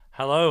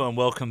Hello and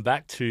welcome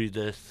back to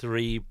the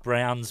Three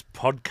Browns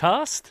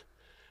podcast.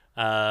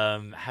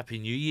 Happy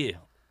New Year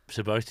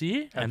to both of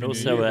you. And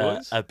also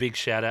a big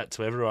shout out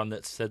to everyone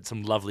that sent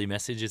some lovely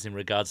messages in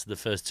regards to the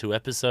first two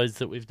episodes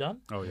that we've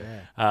done. Oh,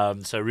 yeah.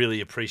 So really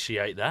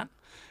appreciate that.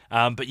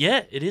 But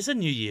yeah, it is a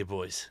new year,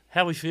 boys.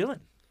 How are we feeling?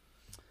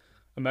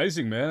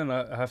 Amazing, man. And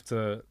I have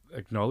to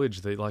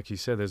acknowledge that, like you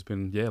said, there's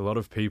been, a lot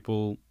of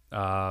people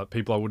I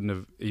wouldn't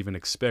have even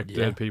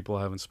expected, people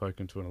I haven't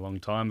spoken to in a long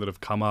time that have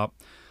come up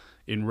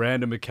in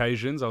random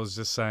occasions. I was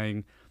just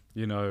saying,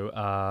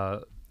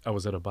 I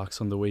was at a Bucks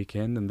on the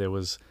weekend and there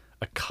was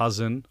a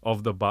cousin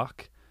of the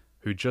Buck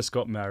who just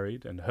got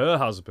married and her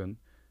husband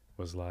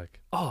was like,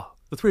 "Oh,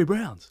 the Three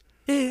Browns.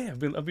 Yeah,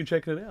 I've been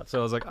checking it out." So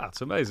I was like, it's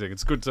amazing.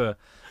 It's good to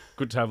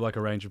have like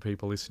a range of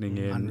people listening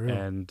in. Unreal.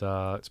 And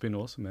it's been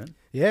awesome, man.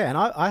 Yeah, and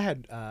I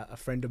had a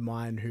friend of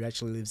mine who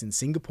actually lives in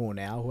Singapore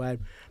now who I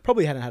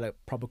probably hadn't had a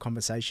proper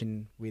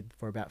conversation with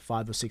for about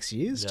 5 or 6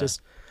 years.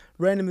 Just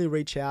randomly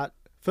reach out,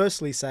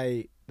 firstly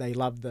say they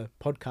love the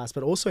podcast,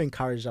 but also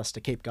encouraged us to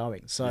keep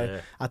going.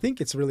 So I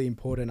think it's really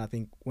important. I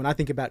think when I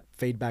think about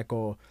feedback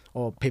or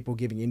people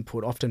giving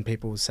input, often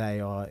people say,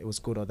 "Oh, it was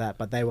good" or that,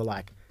 but they were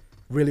like,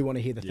 really want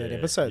to hear the third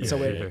episode. So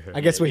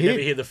I guess we're here. You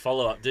never hear the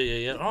follow-up, do you?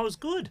 Yeah, "Oh, it was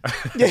good."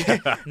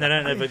 And they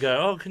don't ever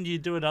go, "Oh, can you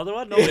do another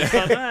one?" No, it's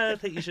like, "No, I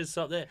think you should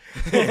stop there."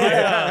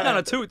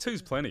 No,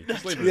 two's plenty.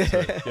 Just leave it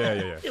at two.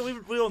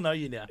 Yeah, we all know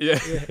you now.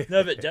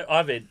 No, but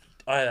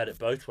I had it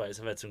both ways.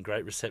 I've had some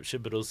great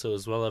reception, but also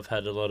as well, I've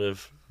had a lot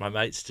of my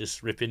mates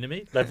just rip into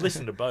me. They've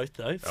listened to both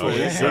though. So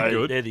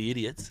good. They're the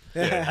idiots.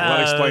 That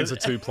explains the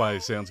two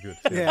plays. Sounds good.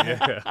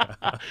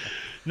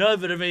 No,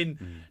 but I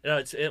mean,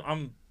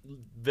 I'm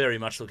very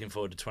much looking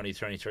forward to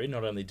 2023.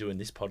 Not only doing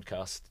this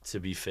podcast,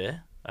 to be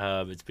fair,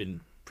 it's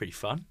been pretty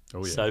fun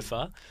so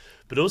far,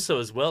 but also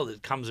as well,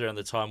 it comes around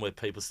the time where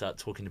people start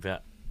talking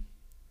about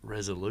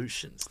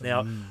resolutions.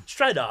 Now,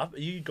 straight up, are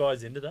you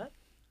guys into that?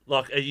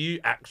 Like, are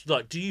you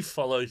do you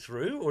follow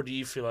through, or do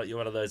you feel like you're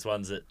one of those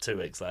ones that 2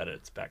 weeks later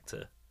it's back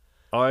to?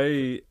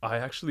 I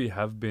actually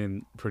have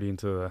been pretty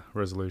into the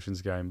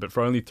resolutions game, but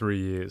for only 3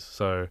 years.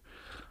 So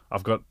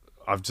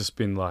I've just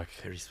been like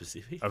very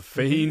specific. A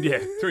fiend,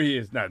 3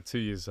 years. No, 2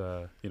 years.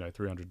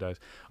 300 days.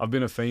 I've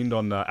been a fiend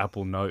on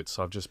Apple Notes.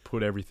 I've just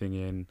put everything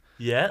in.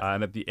 Yeah.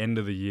 And at the end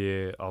of the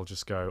year, I'll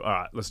just go, all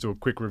right, let's do a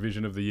quick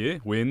revision of the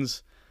year.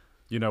 Wins.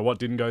 What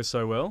didn't go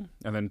so well,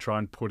 and then try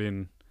and put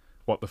in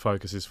what the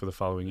focus is for the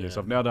following year.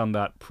 So I've now done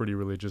that pretty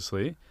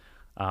religiously.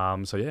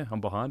 I'm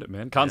behind it,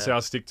 man. Can't say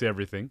I stick to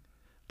everything,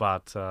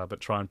 but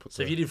try and put.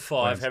 So if you did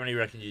 5, how many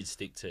reckon you'd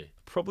stick to?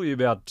 Probably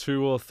about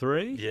 2 or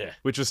 3. Yeah.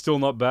 Which is still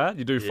not bad.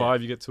 You do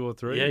 5, you get 2 or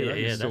 3.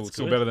 Yeah.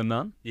 Still better than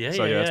none. Yeah.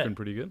 So it's been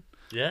pretty good.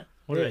 Yeah.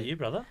 What about you,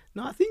 brother?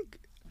 No,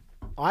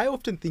 I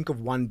often think of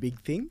one big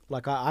thing.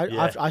 Like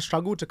I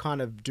struggle to kind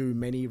of do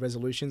many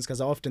resolutions because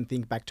I often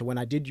think back to when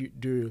I did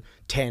do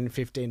 10,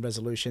 15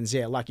 resolutions.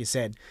 Yeah, like you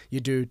said, you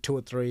do 2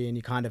 or 3 and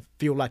you kind of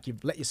feel like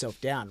you've let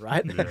yourself down,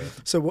 right? Yeah.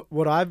 So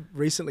what I've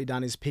recently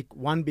done is pick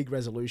one big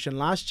resolution.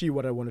 Last year,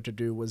 what I wanted to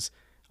do was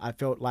I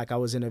felt like I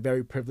was in a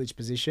very privileged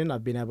position.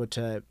 I've been able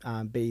to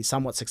be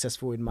somewhat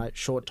successful in my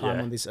short time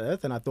on this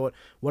earth. And I thought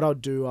what I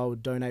would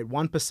donate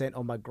 1%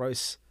 of my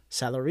gross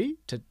salary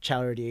to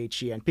charity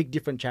each year and pick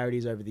different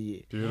charities over the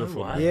year.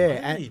 Beautiful. Oh, yeah,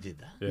 and you did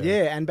that.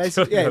 Yeah, and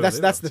basically,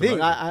 that's the thing.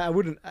 I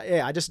wouldn't.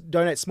 I just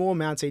donate small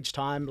amounts each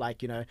time.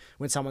 Like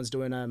when someone's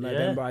doing a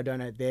November, I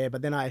donate there.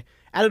 But then I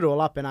added it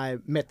all up and I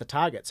met the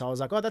target. So I was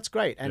like, oh, that's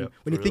great. And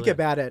when you think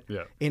about it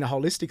in a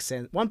holistic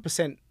sense,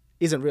 1%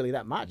 isn't really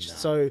that much.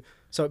 No.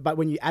 So, but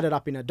when you add it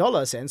up in a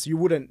dollar sense, you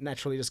wouldn't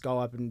naturally just go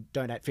up and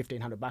donate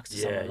 $1,500 to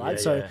someone, right?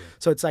 So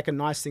it's like a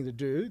nice thing to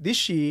do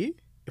this year.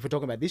 If we're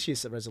talking about this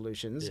year's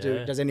resolutions,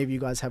 does any of you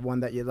guys have one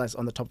that's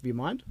on the top of your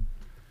mind?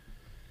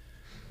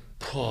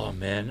 Oh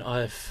man,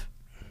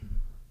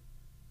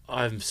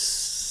 I'm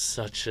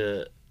such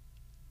a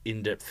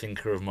in-depth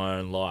thinker of my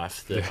own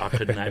life that I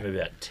could name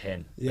about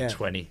 10 or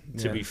 20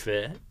 to be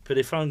fair. But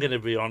if I'm going to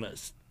be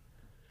honest,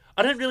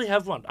 I don't really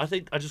have one. I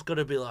think I just got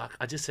to be like,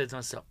 I just said to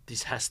myself,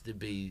 this has to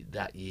be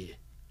that year.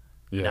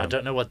 Yeah. Now, I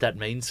don't know what that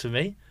means for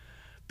me,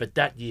 but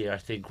that year I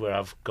think where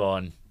I've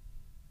gone,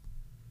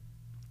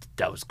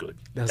 that was good.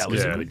 That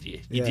was a good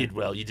year. You did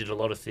well. You did a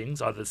lot of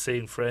things, either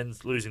seeing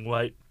friends, losing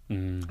weight. I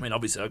mean,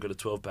 obviously, I got a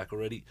 12-pack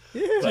already. I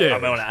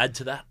may want to add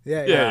to that.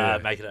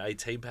 Make it an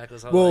 18-pack or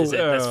something. Well,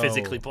 that's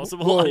physically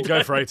possible. Well, you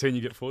go for 18,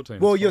 you get 14.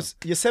 Well, you're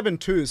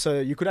 7'2", so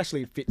you could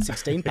actually fit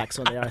 16 packs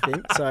on there, I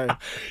think. So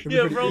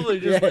probably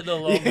just like the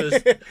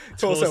longest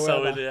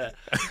torso in there.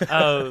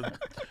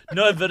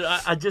 No, but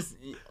I just...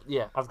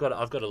 Yeah, I've got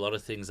a lot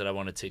of things that I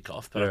want to tick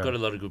off, but I've got a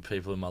lot of good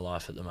people in my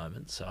life at the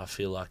moment, so I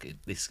feel like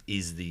this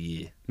is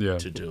the year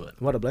to do it.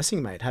 What a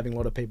blessing, mate! Having a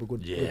lot of good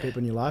people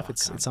in your life,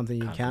 it's something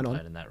you count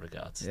on. In that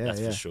regards, that's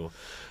for sure.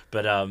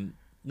 But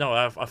no,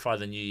 I find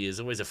the New Year's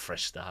always a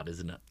fresh start,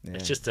 isn't it? Yeah.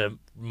 It's just a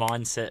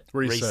mindset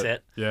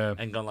reset,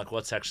 and going like,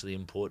 what's actually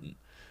important.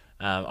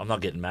 I'm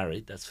not getting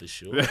married, that's for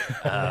sure.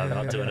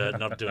 Not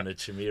doing a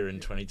Chimera in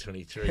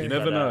 2023. You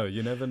never know.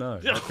 You never know.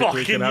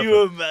 Oh, can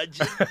you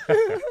imagine?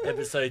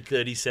 Episode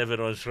 37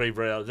 on Three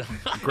Browns.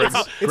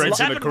 Greg's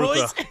in the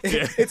boys.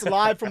 It's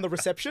live from the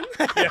reception.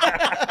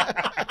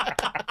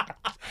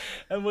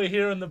 And we're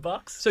here in the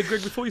Bucks. So,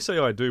 Greg, before you say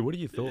I do, what are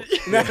your thoughts?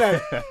 No.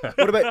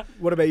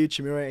 What about you,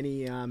 Chimera?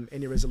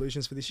 Any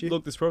resolutions for this year?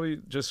 Look, there's probably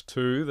just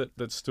two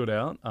that stood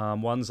out.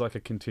 One's like a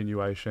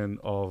continuation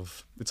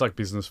of, it's like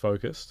business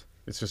focused.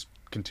 It's just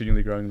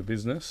continually growing the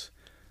business,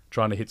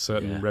 trying to hit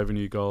certain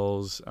revenue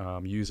goals,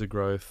 user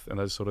growth, and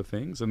those sort of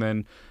things. And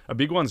then a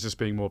big one's just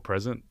being more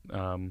present,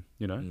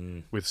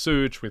 with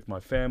Such, with my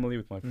family,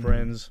 with my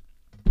friends.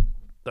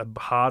 The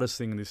hardest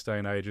thing in this day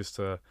and age is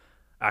to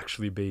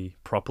actually be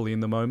properly in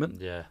the moment,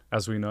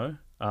 as we know.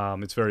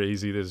 It's very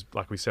easy.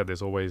 Like we said,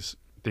 there's always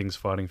things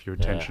fighting for your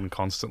attention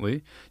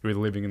constantly. You're either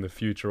living in the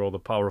future or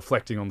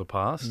reflecting on the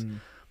past.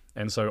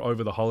 And so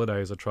over the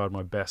holidays, I tried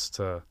my best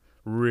to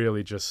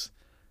really just...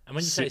 And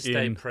when you say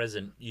stay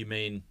present, you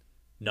mean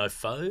no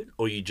phone,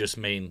 or you just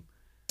mean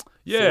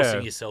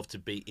forcing yourself to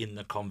be in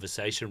the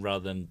conversation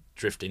rather than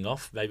drifting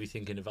off, maybe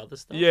thinking of other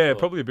stuff? Yeah,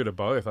 probably a bit of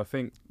both. I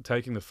think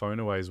taking the phone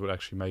away is what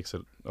actually makes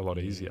it a lot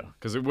easier,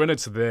 because when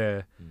it's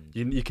there,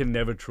 you can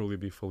never truly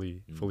be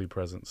fully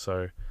present.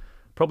 So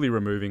probably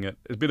removing it,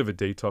 a bit of a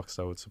detox,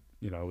 I would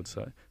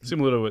say.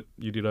 Similar to what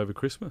you did over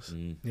Christmas.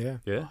 Yeah.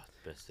 Oh,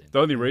 best thing. The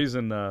only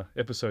reason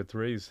episode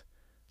 3's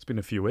it's been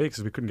a few weeks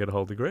because we couldn't get a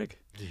hold of Greg.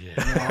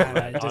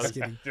 Yeah. Just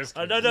kidding. No.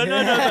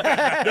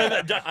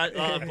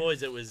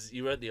 Boys,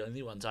 you weren't the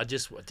only ones. I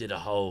just did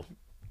talk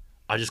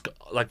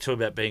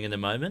about being in the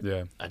moment.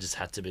 Yeah. I just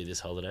had to be this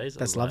holidays.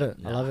 I love it.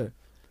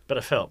 But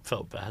I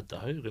felt bad though.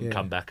 And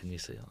come back and you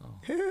see,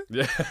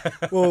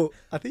 Well,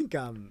 I think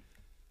a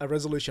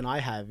resolution I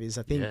have is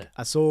I've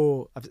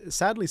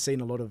sadly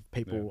seen a lot of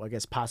people, I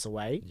guess, pass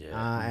away.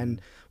 Yeah.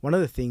 And one of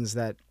the things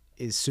that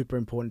is super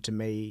important to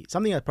me,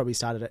 something I probably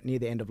started at near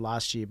the end of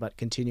last year, but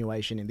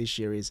continuation in this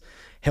year, is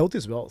health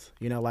is wealth.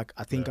 I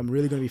think I'm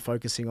really going to be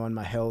focusing on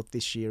my health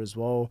this year as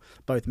well,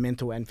 both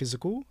mental and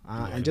physical.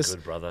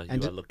 Good, brother.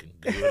 You are looking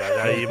good.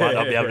 I know you might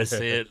not be able to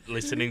see it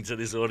listening to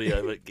this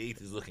audio, but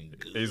Keith is looking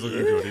good. He's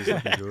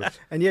looking good.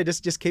 And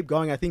just keep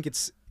going. I think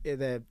it's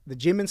the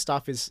gym and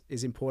stuff is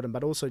important,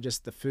 but also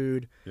just the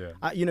food. Yeah.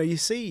 You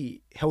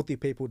see healthy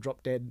people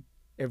drop dead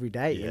every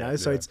day,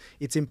 so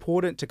it's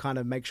important to kind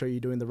of make sure you're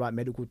doing the right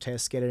medical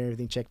tests, get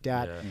everything checked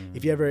out.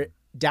 If you're ever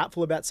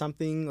doubtful about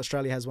something,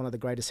 Australia has one of the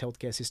greatest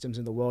healthcare systems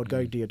in the world.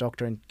 Go to your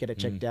doctor and get it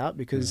checked out,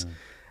 because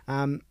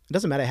it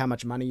doesn't matter how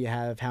much money you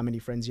have, how many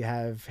friends you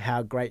have,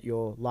 how great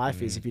your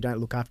life is. If you don't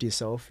look after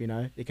yourself,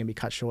 it can be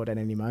cut short at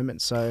any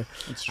moment. So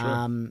that's true.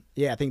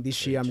 I think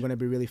this year I'm going to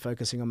be really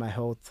focusing on my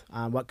health,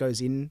 what goes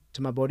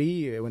into my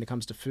body when it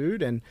comes to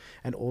food, and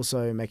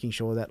also making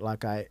sure that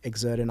I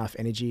exert enough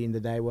energy in the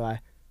day where I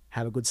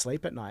have a good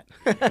sleep at night.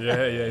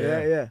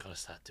 Yeah. Gotta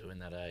start doing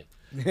that,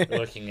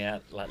 working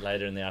out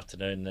later in the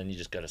afternoon, and then you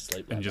just go to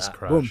sleep and just that.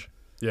 crash. Boom.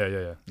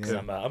 Yeah.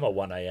 I'm a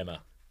 1 a.m.er.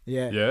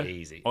 Yeah.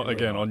 Easy.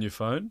 Again, on your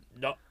phone?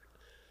 Not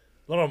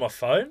on my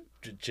phone.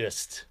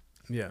 Just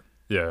Yeah.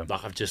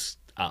 I'm just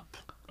up,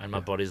 and my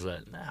body's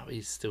like, no,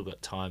 he's still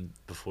got time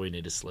before you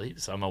need to sleep.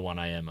 So I'm a 1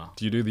 a.m.er.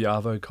 Do you do the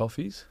Arvo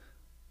coffees?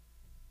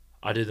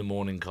 I do the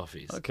morning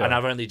coffees, okay. And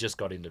I've only just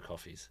got into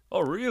coffees.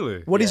 Oh,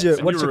 really? What's your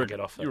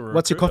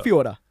coffee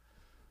order?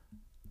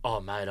 Oh,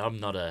 mate,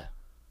 I'm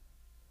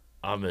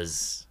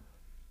as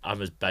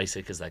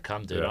basic as they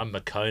come, dude. I'm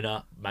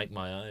Moccona, make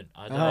my own.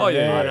 I don't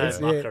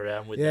muck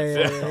around with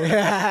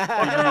that.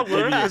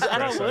 I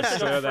don't work. I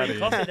got free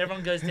coffee, and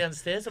everyone goes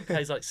downstairs and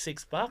pays like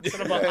 $6,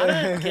 and I'm like, I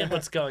don't get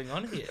what's going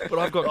on here. But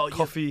I've got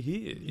coffee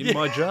here in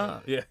my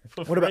jar. Yeah.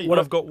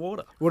 I've got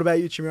water. What about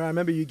you, Chimera? I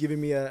remember you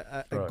giving me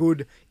a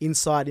good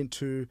insight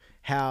into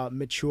how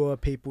mature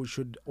people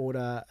should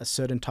order a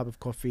certain type of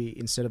coffee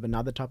instead of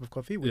another type of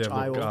coffee, which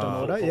I often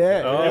order.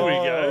 There we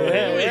go.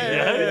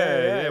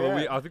 Yeah.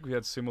 Well, I think we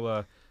had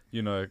similar,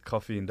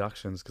 coffee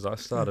inductions, because I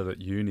started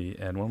at uni,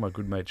 and one of my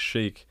good mates,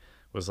 Sheik,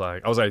 was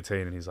like, I was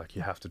 18, and he's like,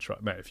 you have to try,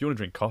 man, if you want to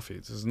drink coffee,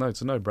 it's a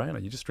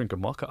no-brainer. You just drink a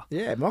mocha.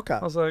 Yeah, mocha.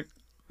 I was like,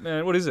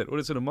 man, what is it? What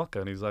is it, a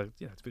mocha? And he's like,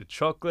 it's a bit of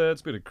chocolate,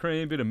 it's a bit of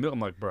cream, a bit of milk. I'm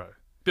like, bro,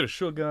 bit of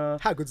sugar.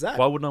 How good's that?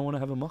 Why wouldn't I want to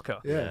have a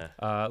mocha? Yeah.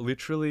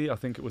 Literally, I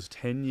think it was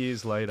 10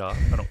 years later,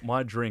 and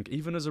my drink,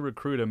 even as a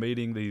recruiter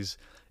meeting these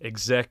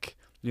exec,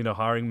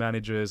 hiring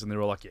managers, and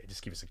they're all like,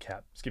 just give us a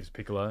cap, just give us a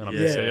piccolo. And I'm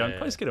just saying,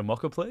 can I just get a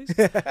mocha, please?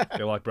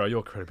 They're like, bro,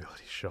 your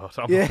credibility's shot.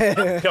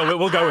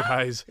 We'll go with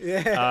Haze.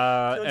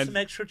 Yeah. And some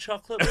extra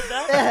chocolate with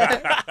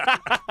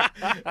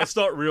that? It's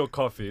not real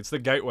coffee. It's the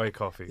gateway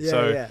coffee.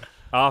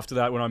 After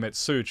that, when I met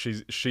Such,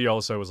 she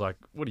also was like,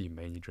 what do you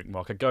mean you drink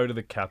mocha? Go to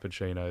the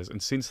cappuccinos.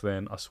 And since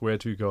then, I swear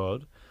to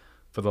God,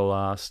 for the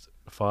last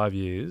 5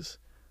 years,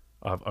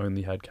 I've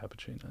only had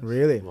cappuccinos.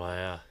 Really?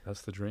 Wow.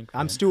 That's the drink.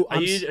 Are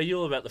you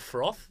all about the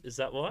froth? Is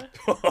that why?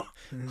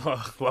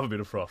 I love a bit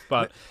of froth,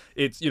 but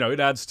it's it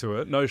adds to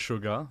it. No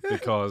sugar,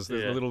 because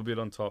there's a little bit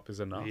on top is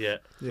enough. Yeah.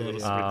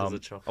 Little sprinkles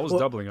of chocolate. I was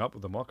doubling up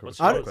with the mocha with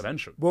chocolate and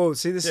sugar. Well,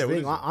 see, this is the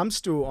thing. I'm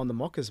still on the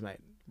mochas, mate.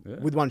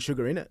 with one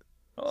sugar in it.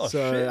 Oh,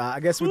 so shit. I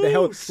guess with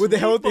Ooh, the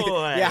health,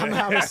 boy. yeah,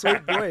 I'm a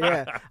sweet boy.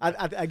 Yeah,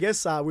 I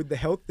guess with the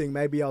health thing,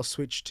 maybe I'll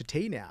switch to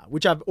tea now,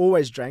 which I've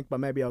always drank, but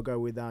maybe I'll go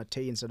with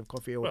tea instead of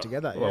coffee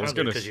altogether. well, I was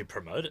gonna because you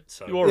promote it.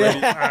 So You're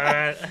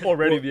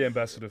already the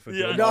ambassador for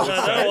yeah, Dilmah. no,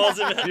 I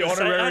wasn't The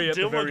honorary at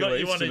the Dilmah very got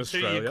least you on in a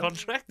 2-year Australia.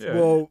 contract. Yeah.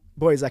 Well,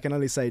 boys, I can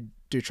only say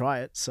do try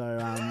it. So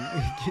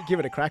give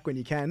it a crack when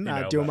you can.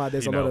 nailed Dilmah, that.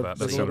 there's You a lot nailed of that.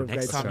 there's a lot of Next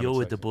great time stuff. you're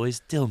with the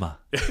boys,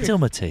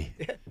 Dilmah tea.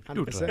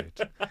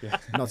 100%. Yeah.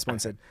 Not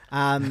sponsored.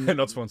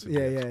 Not sponsored.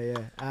 Yeah.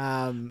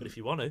 But if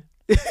you want to,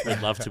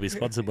 I'd love to be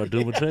sponsored by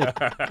Dilmah tea.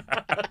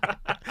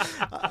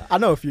 I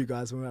know a few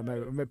guys. We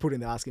might put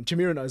in there asking.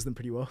 Chimera knows them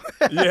pretty well.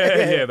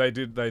 Yeah, they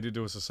did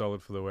do us a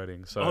solid for the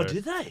wedding. So Oh,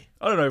 did they?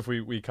 I don't know if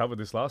we covered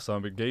this last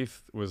time, but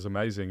Geith was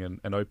amazing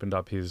and opened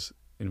up his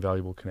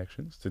invaluable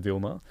connections to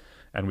Dilmah,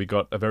 and we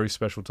got a very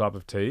special type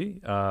of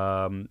tea,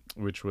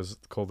 which was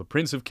called the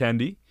Prince of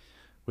Kandy,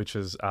 which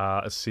is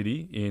a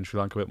city in Sri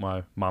Lanka where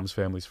my mum's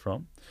family's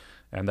from,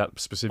 and that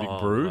specific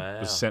brew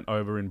was sent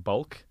over in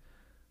bulk,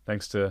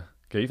 thanks to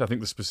Geith. I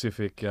think the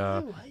specific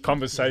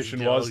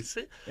conversation was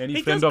any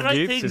he friend does of great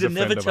Geith's things is a and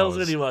never friend of tells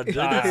ours. anyone. Dude.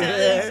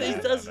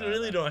 He does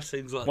really nice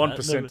things like 1%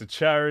 that. to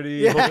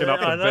charity, hooking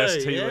up I the know,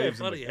 best tea yeah, leaves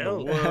in bloody the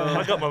hell. world.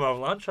 I got my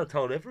mum lunch. I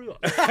told everyone.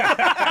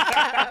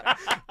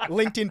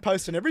 LinkedIn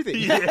post and everything.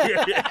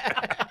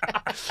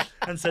 Yeah.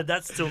 And said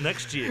that's till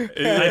next year. Make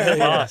it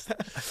last.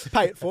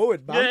 Pay it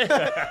forward, man.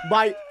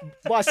 buy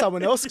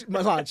someone else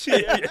my lunch.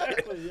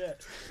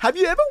 Have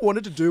you ever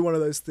wanted to do one of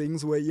those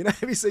things where,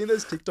 have you seen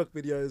those TikTok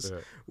videos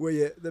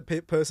where the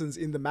person's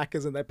in the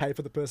Macca's and they pay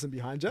for the person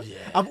behind you? Yeah.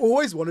 I've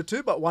always wanted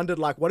to, but wondered,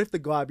 what if the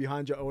guy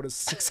behind you orders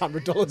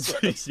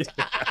 $600?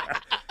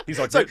 He's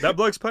like, that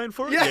bloke's paying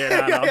for it? I'm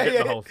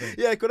getting the whole thing.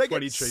 Yeah, could I get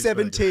 20 cheeseburgers.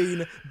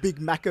 17 Big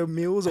Macca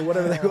meals or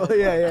whatever they call it?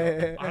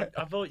 Yeah.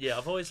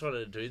 I've always wanted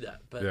to do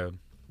that, but Yeah.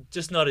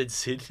 just not in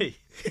Sydney.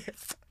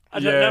 I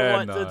don't know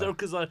why, no.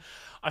 because I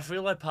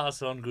feel I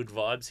pass on good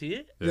vibes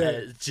here, Yeah.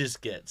 and it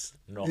just gets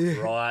knocked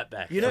right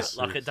back.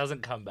 Like it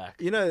doesn't come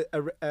back.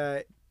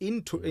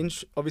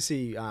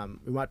 Obviously,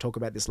 we might talk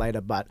about this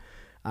later, but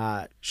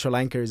Sri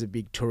Lanka is a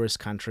big tourist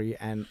country,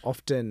 and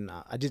often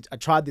I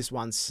tried this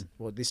once.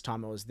 Well, this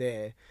time I was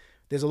there.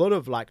 There's a lot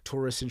of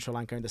tourists in Sri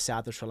Lanka, in the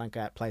south of Sri Lanka,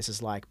 at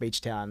places like beach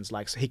towns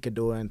like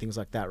Hikkaduwa and things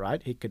like that,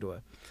 right?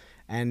 Hikkaduwa,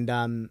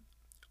 and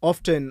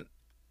often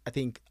I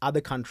think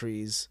other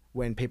countries,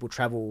 when people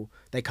travel,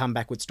 they come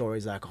back with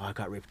stories like, "Oh, I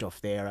got ripped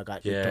off there. I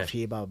got ripped off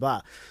here, blah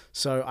blah."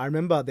 So I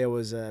remember there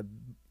was a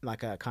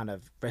kind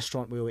of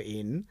restaurant we were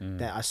in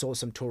that I saw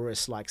some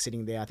tourists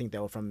sitting there. I think they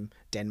were from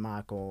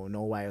Denmark or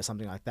Norway or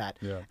something like that.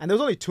 Yeah. And there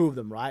was only two of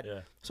them, right?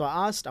 Yeah. So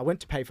I went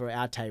to pay for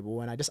our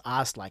table, and I just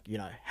asked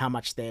how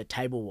much their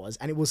table was,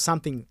 and it was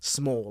something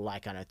small, I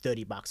don't know,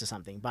 $30 or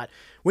something. But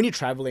when you're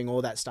traveling,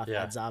 all that stuff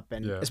adds up,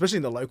 and especially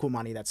in the local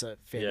money, that's a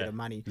fair bit of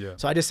money. Yeah.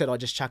 So I just said, I'll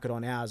just chuck it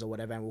on ours or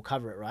whatever, and we'll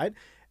cover it, right?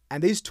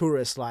 And these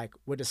tourists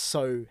were just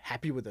so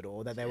happy with it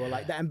all that they were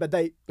like that. But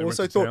they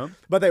also thought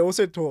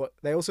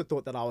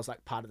that I was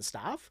part of the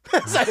staff.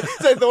 so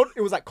they thought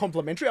it was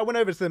complimentary. I went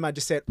over to them. I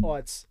just said, "Oh,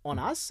 it's on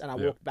us," and I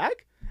walked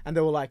back. And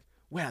they were like,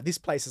 "Wow, this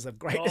place is a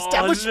great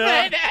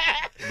establishment."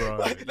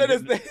 Bro,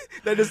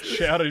 they just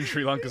shouted in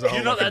Sri Lanka's a whole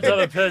You're not that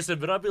type of person,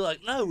 but I'd be like,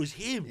 no, it was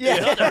him.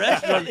 Not the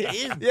restaurant,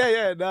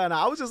 him. No.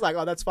 I was just like,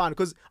 oh, that's fine,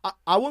 because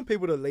I want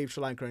people to leave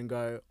Sri Lanka and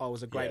go, oh, it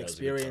was a great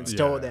experience.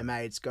 Tell all their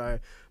mates, go.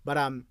 But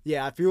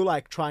I feel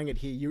like trying it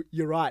here.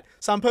 You're right.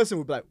 Some person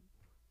would be like,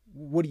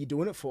 what are you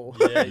doing it for?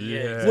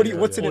 Yeah.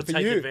 What's in it for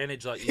take you?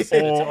 advantage, like you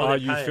said. Or are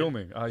you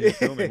filming?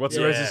 What's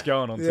this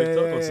going on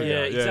TikTok? What's it Yeah,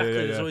 going? exactly.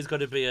 There's always got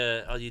to be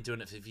are you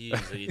doing it for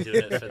views? Are you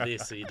doing it for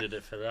this? Or you did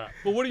it for that?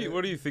 Well, what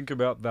do you think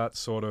about that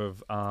sort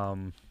of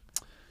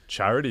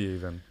charity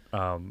even?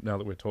 Now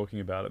that we're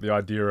talking about it, the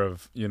idea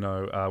of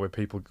where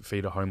people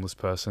feed a homeless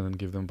person and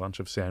give them a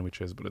bunch of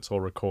sandwiches, but it's all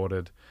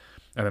recorded,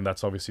 and then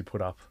that's obviously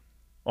put up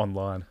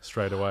online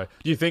straight away.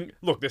 Do you think?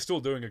 Look, they're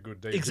still doing a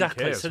good deed.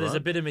 Exactly. Who cares, So there's right?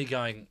 a bit of me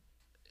going,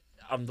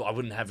 I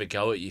wouldn't have a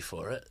go at you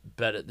for it,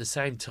 but at the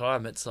same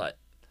time, it's like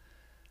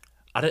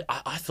I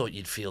thought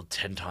you'd feel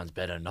 10 times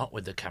better not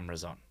with the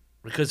cameras on,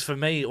 because for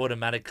me,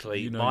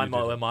 automatically,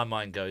 where my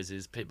mind goes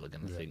is people are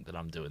going to think that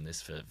I'm doing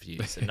this for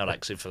views and not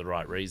actually for the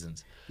right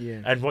reasons.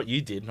 Yeah. And what you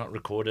did, not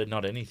recorded,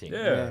 not anything.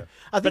 Yeah.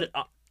 I think,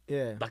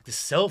 like the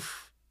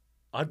self,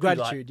 I'd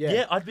gratitude. Be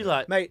like, I'd be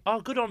like, mate.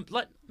 Oh, good on,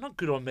 not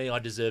good on me. I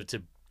deserve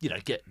to,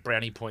 get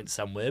brownie points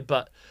somewhere.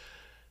 But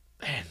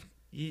man,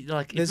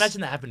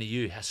 imagine that happened to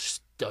you. How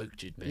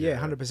stoked you'd be. Yeah,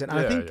 100%.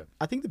 And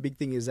I think the big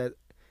thing is that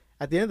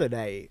at the end of the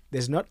day,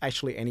 there's not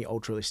actually any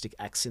altruistic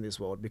acts in this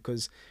world,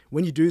 because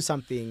when you do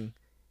something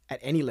at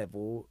any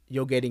level,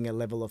 you're getting a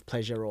level of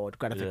pleasure or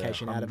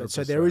gratification out of it.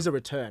 So there is a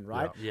return,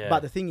 right? Yeah.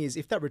 But the thing is,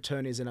 if that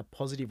return is in a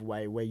positive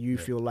way where you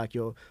feel like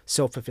you're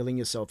self-fulfilling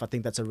yourself, I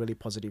think that's a really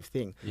positive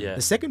thing. Yeah.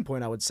 The second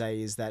point I would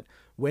say is that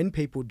when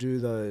people do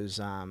those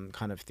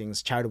kind of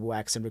things, charitable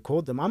acts, and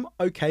record them, I'm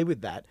okay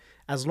with that,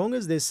 as long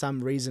as there's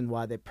some reason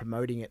why they're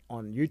promoting it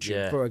on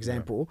YouTube. For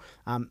example,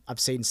 I've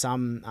seen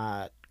some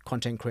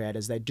content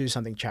creators, they do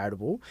something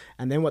charitable,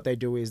 and then what they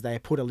do is they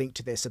put a link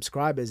to their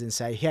subscribers and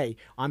say, "Hey,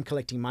 I'm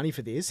collecting money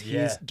for this.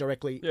 Here's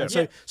directly." Yeah.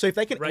 And so if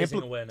they can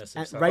raising awareness,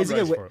 of raising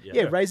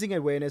Fundraise raising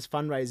awareness,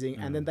 fundraising,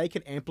 and then they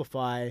can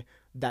amplify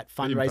that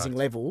fundraising impact.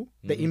 level,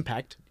 the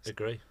impact,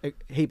 agree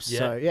heaps. Yeah.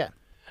 So yeah.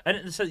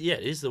 And so it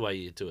is the way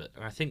you do it,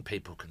 and I think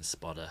people can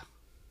spot a.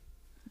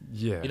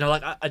 Yeah. You know,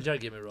 like I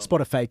don't get me wrong. Spot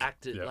a fake.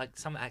 Actor, Yeah. like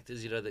some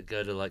actors, that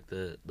go to like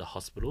the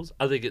hospitals.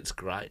 I think it's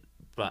great,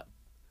 but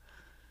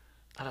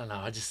I don't know.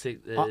 I just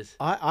think there's.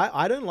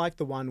 I don't like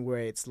the one where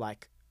it's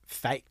like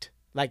faked,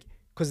 like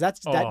because that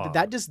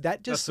just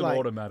That's an like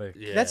automatic.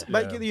 Yeah. that's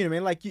like, you know what I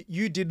mean, like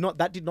you did not,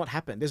 that did not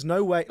happen. There's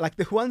no way. Like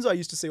the ones I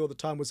used to see all the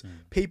time was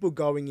people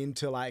going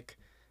into like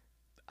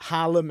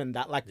Harlem and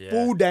that, like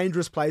full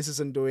dangerous places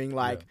and doing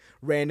like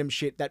random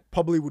shit that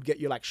probably would get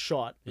you like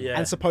shot. Yeah.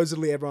 And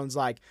supposedly everyone's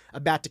like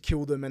about to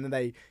kill them, and then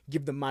they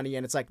give them money,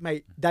 and it's like,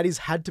 mate, that is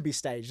had to be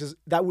staged. You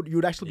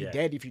would actually be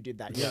dead if you did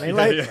that. You know what I mean?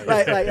 Like, you know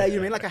what I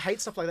mean? Like I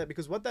hate stuff like that,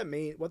 because what that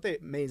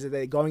means is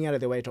they're going out of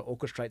their way to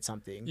orchestrate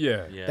something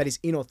Yeah. that is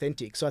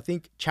inauthentic. So I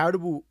think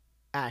charitable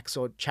acts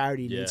or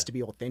charity needs to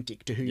be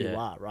authentic to who you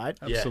are, right?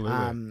 Absolutely.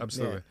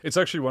 Absolutely. Yeah. It's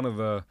actually one of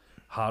the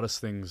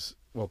hardest things.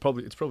 Well,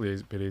 it's probably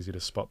a bit easy to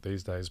spot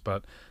these days,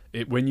 but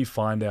when you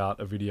find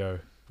out a video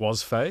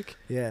was fake,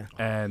 Yeah.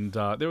 and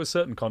there were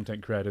certain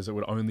content creators that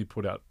would only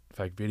put out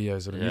fake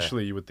videos, and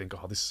initially you would think,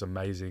 oh, this is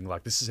amazing,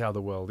 like this is how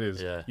the world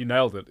is. Yeah. You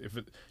nailed it.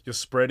 You're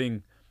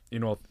spreading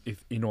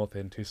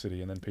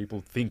inauthenticity, and then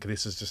people think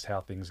this is just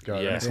how things go.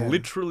 Yeah. And it's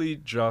literally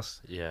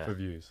just for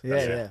views. Yeah,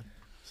 That's it. yeah.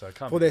 So it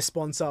can't For be- their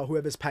sponsor,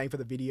 whoever's paying for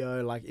the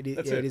video, like it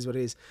That's is, it. it is what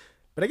it is.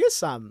 But I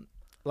guess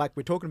like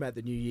we're talking about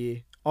the new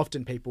year,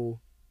 often people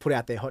put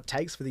out their hot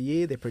takes for the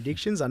year, their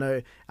predictions. I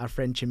know our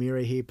friend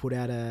Chimira here put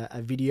out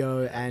a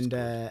video and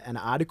an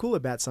article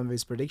about some of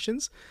his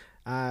predictions.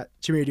 Chimira,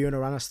 do you want to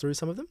run us through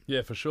some of them?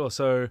 Yeah, for sure.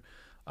 So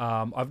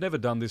I've never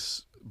done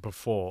this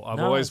before. I've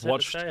No, always I was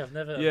watched. about to say, I've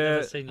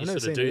never seen you I've never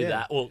sort of seen do it,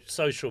 that, or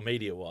social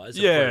media wise.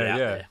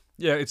 Yeah.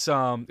 It's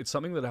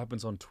something that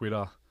happens on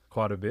Twitter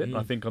quite a bit. And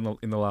I think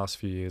in the last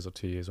few years or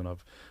 2 years when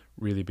I've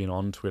really been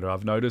on Twitter,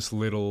 I've noticed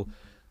little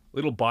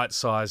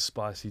bite-sized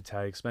spicy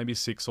takes, maybe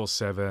 6 or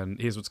 7.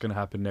 Here's what's going to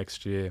happen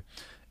next year,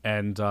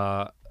 and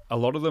a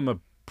lot of them are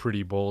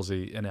pretty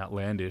ballsy and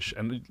outlandish.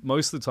 And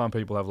most of the time,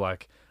 people have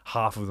like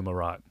half of them are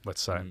right.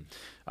 Let's say,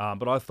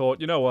 but I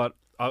thought, you know what,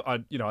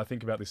 I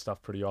think about this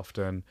stuff pretty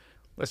often.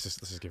 Let's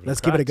just give it. Let's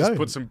a crack. give it a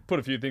go. Just put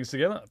a few things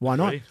together. Why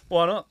not?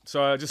 Why not?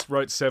 So I just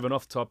wrote 7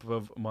 off the top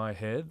of my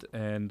head,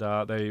 and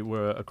they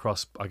were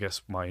across, I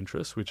guess, my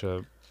interests, which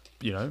are,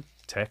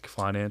 tech,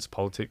 finance,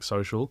 politics,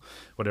 social,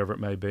 whatever it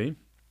may be.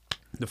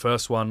 The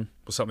first one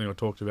was something I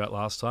talked about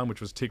last time,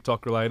 which was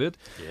TikTok related.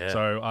 Yeah.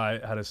 So I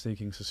had a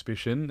sneaking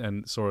suspicion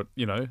and saw it,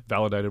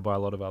 validated by a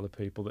lot of other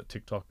people that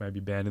TikTok may be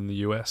banned in the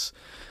US.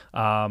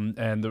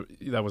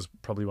 That was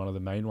probably one of the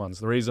main ones.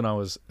 The reason I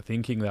was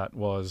thinking that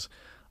was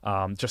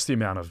just the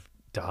amount of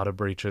data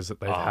breaches that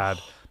they've had,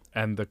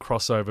 and the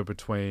crossover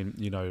between,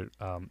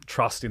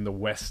 trust in the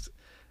West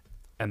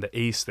and the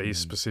East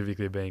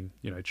specifically being,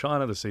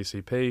 China, the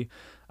CCP.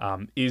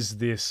 Is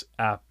this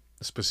app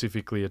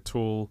specifically a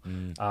tool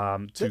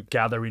to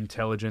gather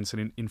intelligence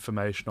and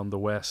information on the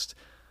West,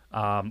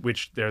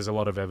 which there's a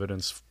lot of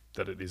evidence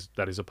that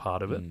is a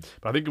part of it.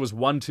 But I think it was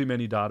one too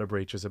many data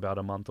breaches about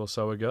a month or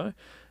so ago,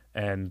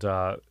 and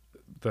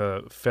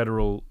the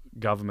federal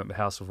government, the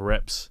House of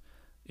Reps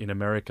in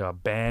America,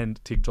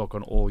 banned TikTok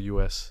on all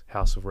US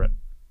House of Rep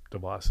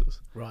devices.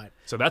 Right.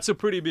 So that's a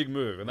pretty big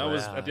move, and that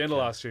was Wow, at the end of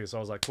last year. So I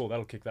was like, cool,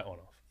 that'll kick that one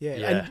off. Yeah.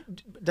 Yeah.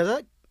 And does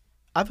that?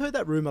 I've heard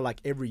that rumor like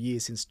every year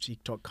since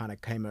TikTok kind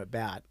of came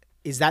about.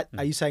 Is that?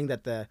 Are you saying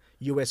that the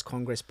U.S.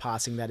 Congress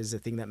passing that is the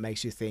thing that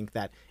makes you think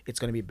that it's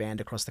going to be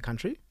banned across the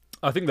country?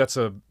 I think that's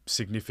a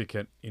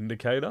significant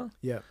indicator.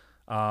 Yeah.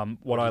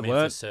 What I I mean, for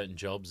learned, certain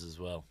jobs as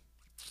well,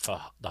 for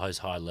those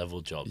high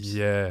level jobs.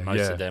 Yeah, most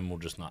yeah. of them will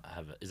just not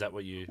have it. Is that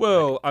what you?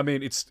 well, I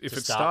mean, if it's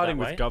start starting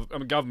that with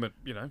way? government,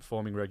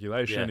 forming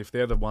regulation. Yeah. If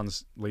they're the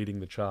ones leading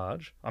the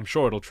charge, I'm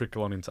sure it'll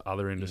trickle on into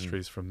other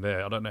industries from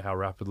there. I don't know how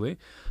rapidly,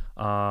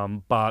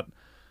 but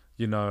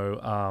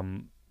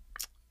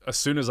as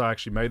soon as I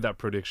actually made that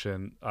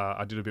prediction,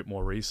 I did a bit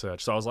more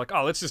research. So I was like,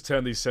 let's just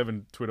turn these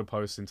 7 Twitter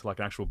posts into like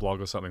an actual blog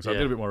or something. So I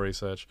did a bit more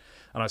research,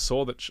 and I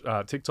saw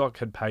that TikTok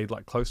had paid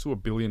like close to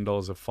 $1 billion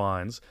of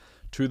fines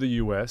to the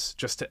US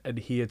just to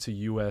adhere to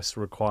US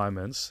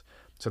requirements,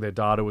 so their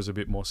data was a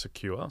bit more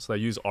secure. So they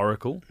use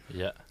Oracle,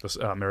 this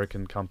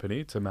American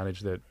company, to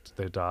manage their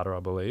data, I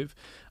believe.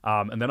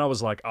 And then I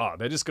was like,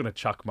 they're just going to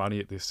chuck money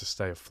at this to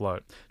stay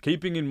afloat,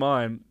 keeping in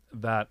mind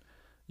that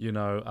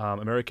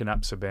American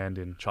apps are banned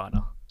in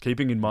China.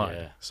 Keeping in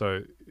mind,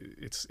 so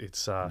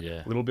it's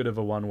a little bit of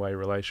a one-way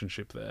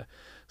relationship there.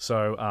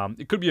 So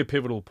it could be a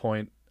pivotal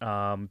point,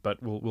 but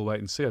we'll wait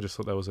and see. I just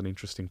thought that was an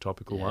interesting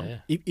topical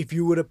one. If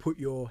you were to put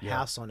your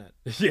house on it,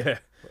 Yeah,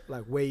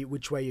 like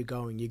which way you're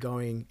going? You're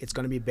going, it's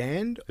going to be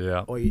banned,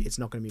 yeah. or it's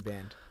not going to be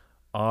banned.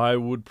 I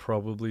would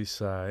probably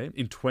say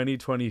in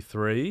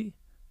 2023,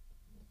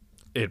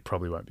 it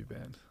probably won't be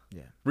banned.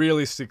 Yeah.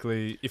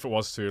 Realistically, if it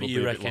was to, it'll But be you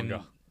a bit reckon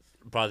longer.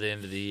 by the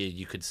end of the year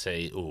you could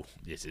say, "Oh,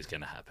 this is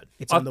going to happen."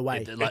 It's on the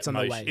way. like It's on the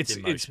way. motion. It's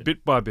in it's motion.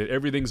 bit by bit.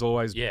 Everything's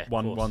always Yeah, of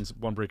one course.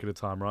 brick at a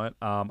time, right?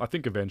 I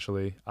think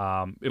eventually,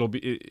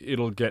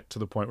 it'll get to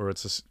the point where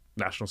it's a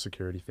national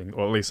security thing,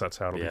 or at least that's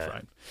how it'll be Yeah.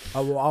 framed.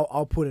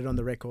 I'll put it on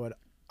the record.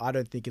 I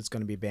don't think it's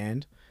going to be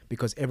banned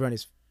because everyone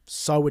is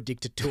so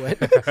addicted to it.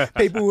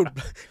 People would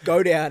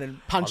go down and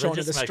punch They'll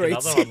onto the just make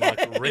streets. another one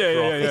like Rick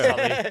Rock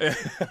or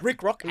something.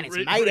 Rick Rock, and it's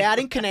Rick- made out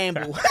in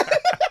Canamble.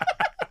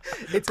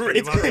 it's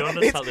Pretty much onto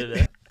it's, something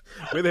there.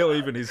 Where the hell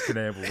even is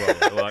Canamble,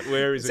 brother? Like,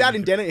 where is it's out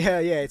in Denver.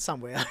 Yeah, it's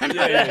somewhere.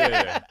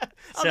 Yeah.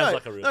 Oh, Sounds no.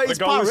 like a real. No, The it's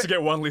goal far, is to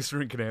get one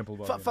listener in Canamble.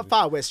 By the end of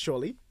far west,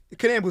 surely.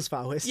 Canamble's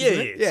far west. Yeah,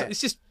 isn't it? yeah. So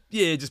it's just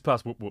just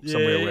past Whoop Whoop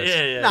somewhere west.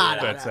 Yeah. Nah,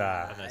 But,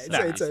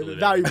 It's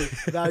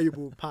a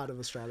valuable part of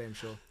Australia, I'm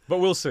sure. But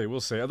we'll see.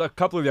 A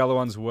couple of the other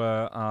ones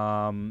were,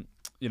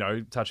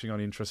 touching on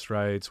interest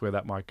rates, where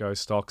that might go,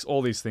 stocks,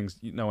 all these things.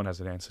 No one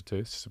has an answer to.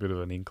 It's just a bit of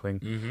an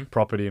inkling.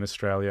 Property in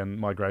Australia and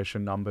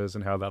migration numbers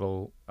and how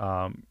that'll,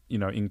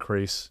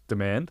 increase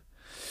demand.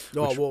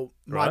 Right?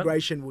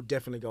 Migration will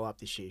definitely go up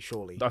this year,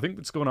 surely. I think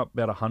it's gone up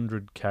about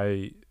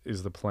 100K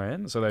is the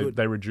plan. So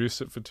they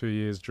reduced it for 2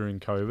 years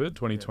during COVID,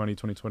 2020,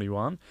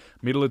 2021.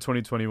 Middle of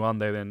 2021,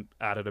 they then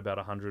added about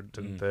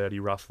 130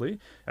 roughly.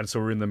 And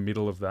so we're in the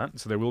middle of that.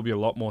 So there will be a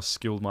lot more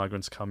skilled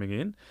migrants coming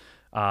in.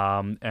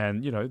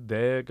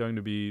 They're going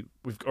to be,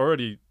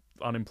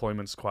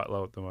 unemployment's quite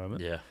low at the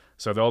moment. Yeah.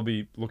 So they'll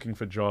be looking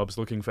for jobs,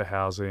 looking for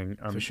housing.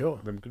 For sure.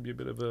 There could be a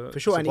bit of a For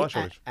sure, supply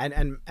shortage.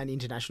 and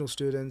international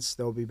students,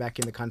 they'll be back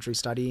in the country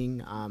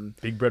studying.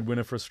 Big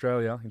breadwinner for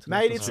Australia.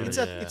 Mate, international it's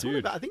students. one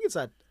of, I think it's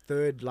our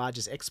third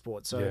largest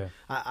export. So Yeah.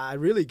 I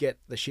really get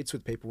the shits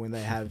with people when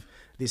they have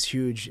this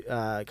huge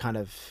kind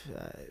of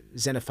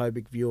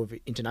xenophobic view of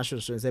international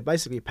students. They're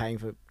basically paying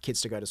for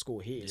kids to go to school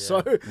here. Yeah. So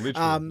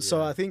Literally.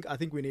 I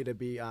think we need to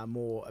be a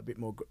bit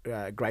more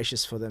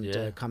gracious for them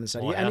to come and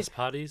study. More And house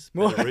parties,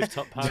 better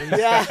rooftop parties.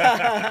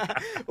 yeah.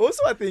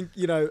 Also, I think,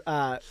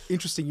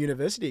 interesting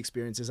university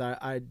experiences.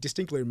 I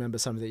distinctly remember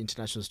some of the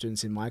international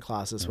students in my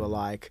classes were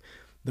like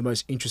the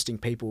most interesting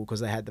people because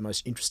they had the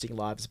most interesting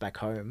lives back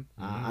home.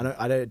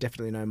 I don't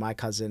definitely know my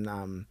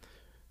cousin,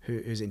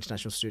 who's an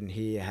international student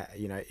here.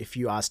 If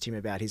you asked him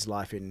about his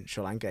life in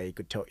Sri Lanka, he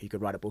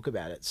could write a book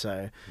about it.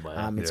 So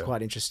it's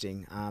quite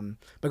interesting.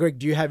 But Greg,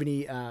 do you have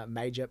any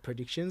major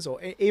predictions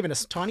or even a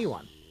tiny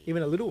one,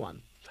 even a little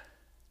one?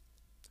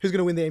 Who's going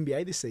to win the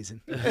NBA this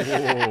season?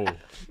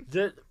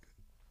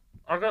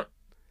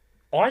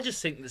 I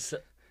just think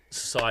the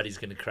society's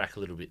going to crack a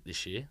little bit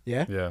this year.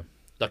 Yeah. Yeah.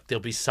 Like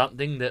there'll be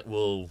something that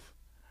will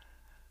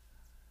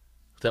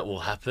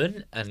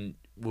happen, and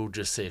we'll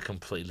just see a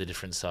completely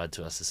different side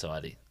to our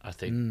society. I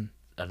think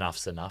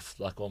enough's enough.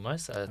 Like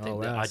almost. I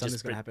think that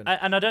something's going to happen.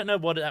 and I don't know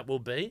what that will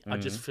be. I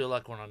just feel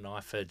like we're on a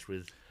knife edge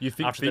with You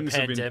think after the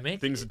pandemic.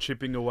 things are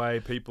chipping away,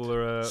 people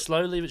are...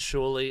 Slowly but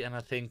surely, and I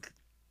think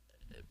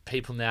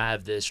people now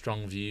have their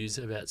strong views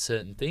about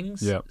certain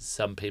things. Yep.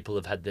 Some people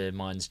have had their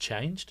minds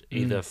changed,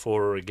 either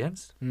for or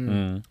against.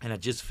 Mm. And I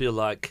just feel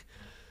like,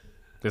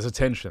 There's a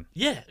tension.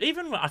 yeah,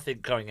 even I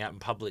think going out in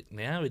public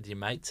now with your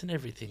mates and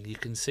everything, you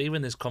can see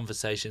when there's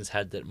conversations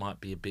had that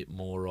might be a bit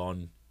more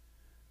on,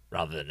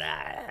 rather than,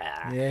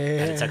 and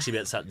it's actually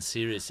about something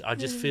serious. I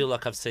just feel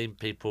like I've seen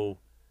people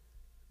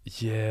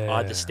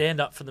either stand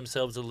up for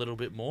themselves a little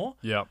bit more,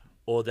 Yeah.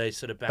 or they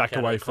sort of Back out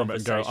away of the from it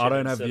and go, conversation I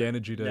don't have sort the of-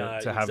 energy to No,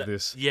 have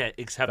this. Yeah,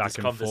 have back this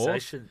and forth.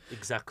 conversation.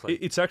 Exactly.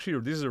 It's actually,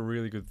 this is a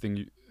really good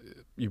thing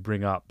you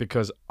bring up,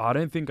 because I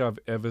don't think I've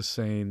ever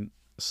seen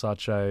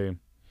such a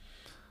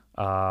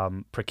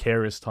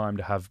precarious time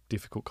to have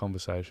difficult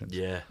conversations.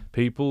 Yeah.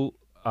 People,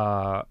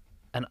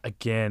 and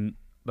again,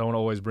 don't want to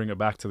always bring it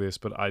back to this,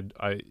 but I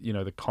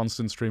the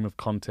constant stream of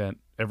content,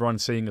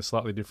 everyone's seeing a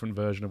slightly different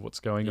version of what's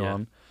going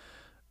on.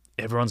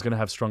 Everyone's going to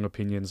have strong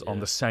opinions on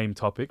the same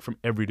topic from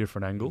every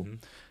different angle. Mm-hmm.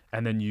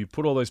 And then you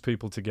put all those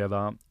people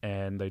together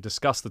and they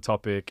discuss the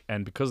topic,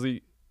 and because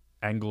the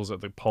angles are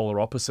the polar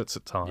opposites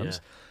at times,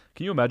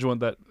 can you imagine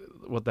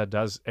what that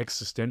does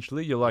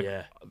existentially? You're like,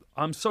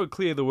 I'm so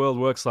clear the world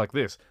works like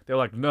this. They're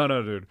like, no,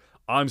 dude,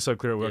 I'm so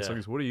clear it works like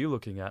this. What are you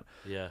looking at?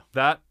 Yeah.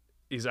 That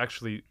is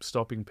actually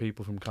stopping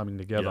people from coming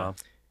together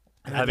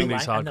and having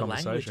these hard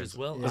conversations. As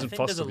well. Doesn't I think there's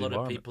foster a the lot of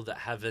environment. people that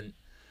haven't,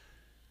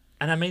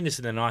 and I mean this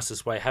in the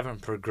nicest way,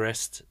 haven't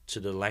progressed to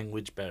the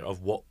language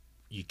of what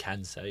you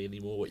can say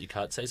anymore, what you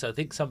can't say. So I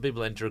think some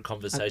people enter a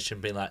conversation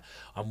being like,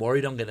 I'm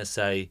worried I'm going to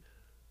say,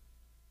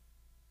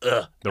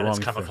 and it's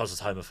come across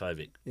as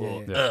homophobic,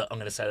 or I'm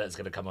going to say that's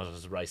going to come across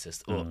as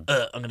racist, or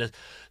I'm going to.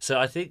 So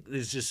I think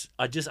there's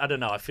I don't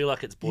know. I feel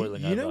like it's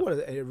boiling over. You know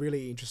what? A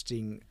really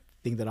interesting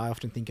thing that I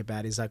often think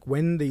about is like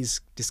when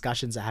these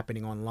discussions are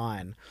happening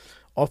online,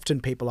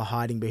 often people are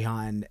hiding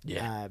behind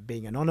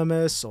being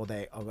anonymous, or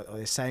they're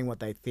saying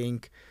what they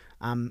think.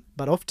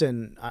 But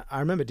often, I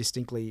remember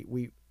distinctly,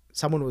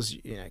 someone was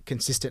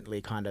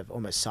consistently kind of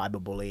almost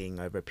cyberbullying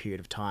over a period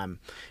of time,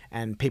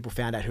 and people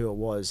found out who it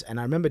was. And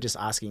I remember just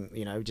asking,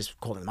 just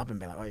calling them up and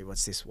being like, "Oh,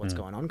 what's this? What's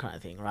going on?" kind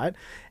of thing, right?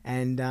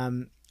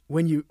 And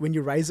when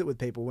you raise it with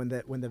people, when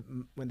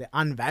they're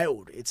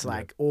unveiled, it's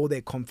like all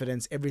their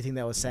confidence, everything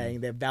they were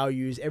saying, their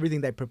values,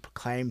 everything they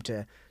proclaim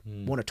to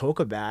want to talk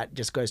about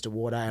just goes to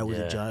water. It was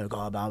a joke,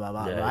 blah blah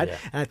blah, right? Yeah.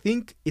 And I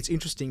think it's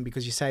interesting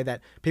because you say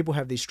that people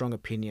have these strong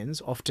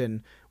opinions.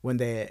 Often when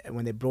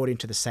they're brought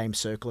into the same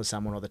circle as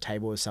someone or the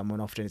table as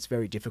someone, often it's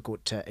very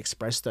difficult to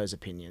express those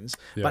opinions.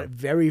 Yeah. But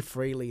very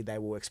freely they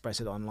will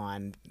express it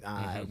online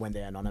when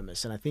they're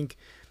anonymous. And I think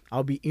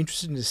I'll be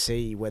interested to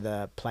see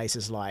whether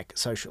places like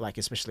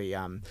especially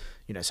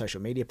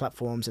social media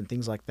platforms and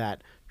things like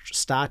that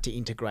start to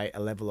integrate a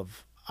level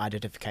of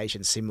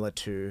identification similar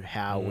to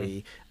how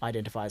we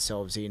identify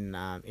ourselves in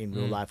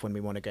real life when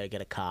we want to go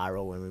get a car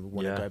or when we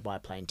want to go buy a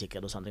plane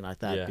ticket or something like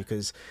that.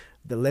 Because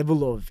the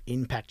level of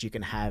impact you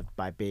can have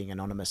by being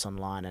anonymous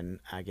online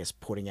and I guess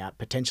putting out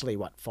potentially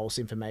false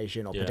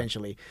information or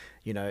potentially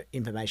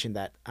information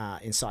that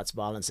incites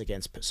violence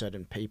against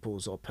certain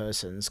peoples or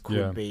persons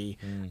could be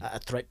a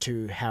threat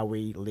to how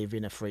we live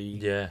in a free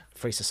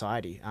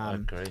society. I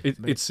agree.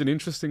 It's an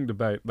interesting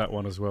debate, that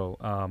one as well.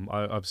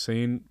 I've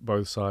seen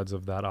both sides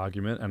of that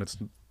argument, and it's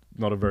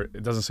not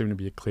it doesn't seem to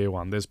be a clear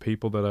one. There's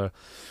people that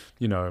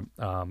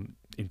are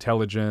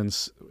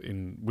intelligence,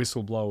 in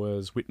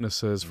whistleblowers,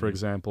 witnesses, for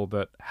example,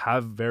 that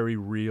have very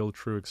real,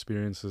 true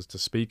experiences to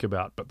speak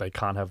about, but they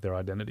can't have their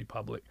identity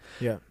public.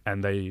 Yeah.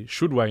 And they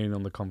should weigh in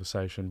on the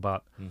conversation,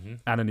 but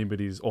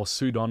anonymity or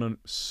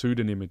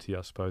pseudonymity,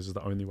 I suppose, is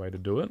the only way to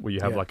do it, where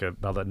you have like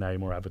another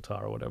name or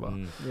avatar or whatever.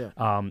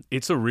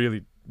 It's a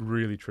really,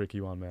 really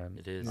tricky one, man.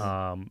 It is.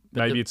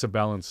 Maybe it's a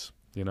balance,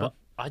 But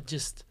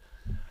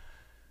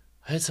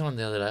I heard someone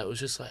the other day, it was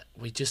just like,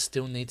 we just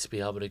still need to be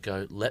able to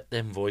go, let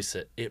them voice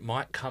it. It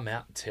might come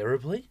out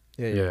terribly,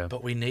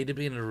 but we need to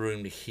be in a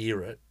room to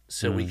hear it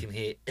so we can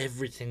hear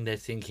everything they're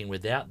thinking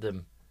without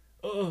them.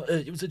 Oh,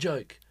 it was a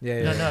joke. No,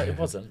 it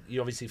wasn't. You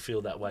obviously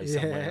feel that way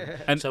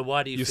somewhere. And so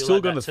why do you you're feel still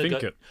like going that? to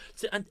think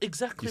it.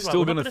 Exactly you're right.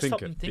 Still going to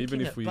think it,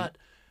 even if we... But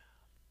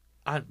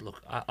I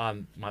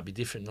might be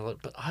different,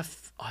 but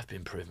I've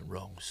been proven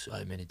wrong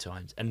so many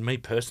times. And me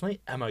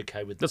personally, I'm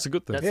okay with that. That's a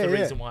good thing. That's the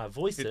reason why I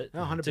voiced it,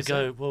 100%. to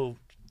go, well,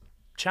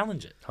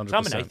 challenge it. 100%. So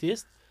I'm an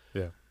atheist.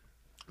 Yeah.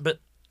 But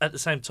at the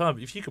same time,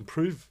 if you can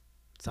prove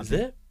something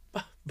there,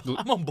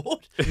 I'm on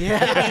board.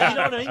 Yeah. You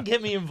know what I mean?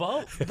 Get me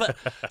involved. But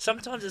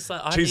sometimes it's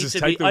like,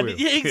 Jesus, I need take to the be... wheel.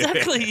 Yeah,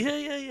 exactly.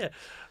 Yeah.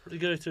 To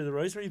go through the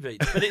Rosary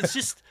Beach. But it's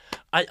just,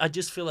 I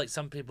just feel like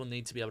some people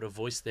need to be able to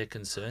voice their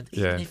concerns,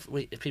 even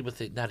if people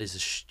think that is the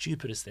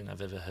stupidest thing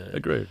I've ever heard.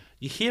 Agreed.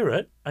 You hear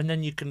it, and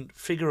then you can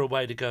figure a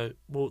way to go,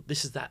 well,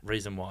 this is that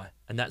reason why,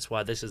 and that's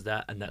why this is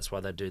that, and that's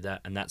why they do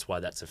that, and that's why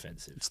that's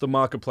offensive. It's the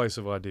marketplace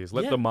of ideas.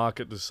 Let the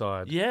market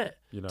decide. Yeah.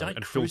 Don't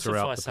and filter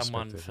out the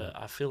someone for.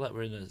 I feel like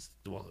we're in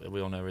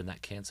we all know we're in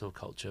that cancel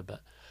culture, but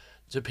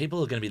so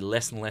people are going to be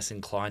less and less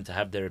inclined to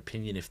have their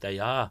opinion if they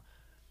are,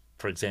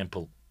 for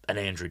example, an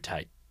Andrew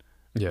Tate.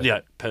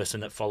 Person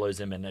that follows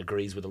him and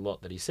agrees with a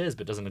lot that he says,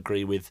 but doesn't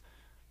agree with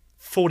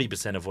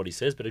 40% of what he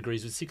says, but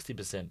agrees with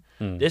 60%.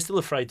 They're still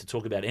afraid to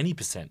talk about any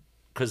percent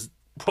because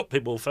what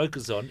people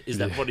focus on is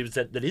that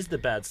 40% that is the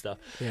bad stuff.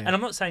 Yeah. And I'm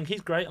not saying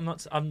he's great. I'm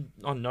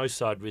on no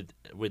side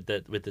with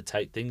the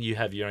Tate thing. You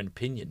have your own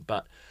opinion,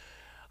 but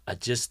I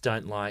just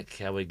don't like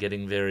how we're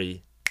getting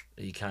very.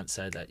 You can't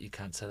say that. You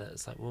can't say that.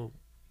 It's like, well.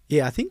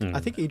 Yeah, I think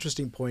an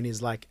interesting point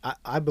is like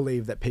I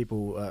believe that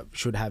people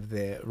should have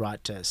their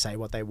right to say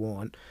what they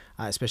want,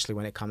 especially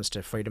when it comes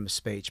to freedom of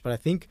speech. But I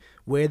think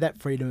where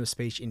that freedom of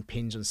speech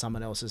impinges on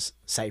someone else's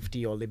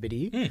safety or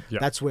liberty,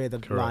 that's where the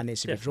line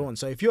needs to be drawn.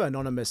 So if you're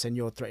anonymous and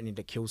you're threatening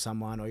to kill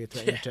someone, or you're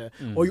threatening to,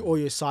 or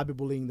you're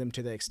cyberbullying them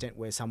to the extent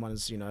where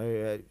someone's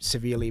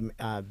severely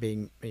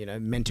being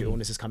mental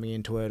illness is coming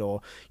into it,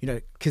 or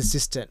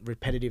consistent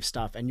repetitive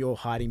stuff, and you're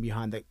hiding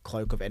behind the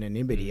cloak of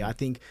anonymity, I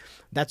think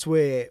that's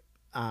where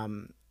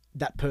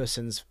that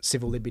person's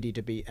civil liberty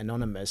to be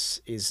anonymous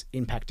is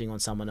impacting on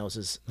someone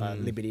else's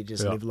liberty to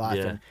just live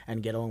life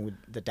and get on with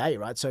the day,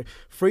 right? So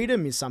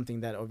freedom is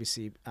something that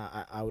obviously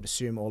I would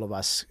assume all of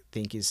us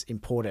think is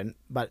important,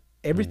 but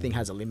everything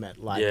has a limit.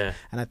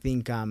 And I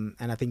think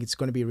it's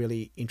going to be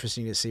really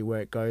interesting to see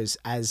where it goes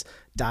as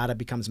data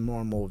becomes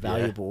more and more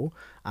valuable.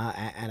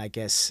 And I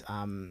guess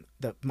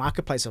the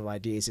marketplace of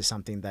ideas is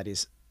something that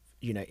is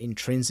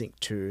intrinsic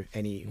to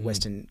any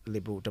Western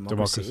liberal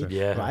democracy.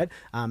 Right?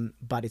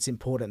 But it's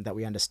important that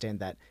we understand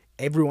that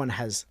everyone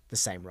has the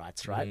same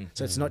rights, right?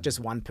 So it's not just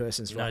one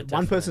person's right.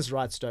 One person's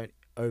rights don't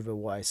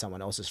overweigh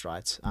someone else's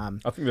rights. I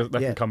think that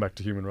can come back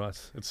to human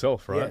rights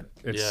itself, right?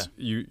 It's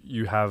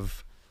you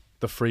have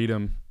the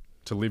freedom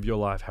to live your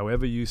life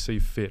however you see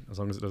fit, as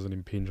long as it doesn't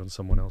impinge on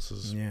someone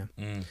else's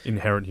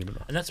inherent human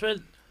rights. And that's where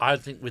I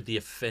think with the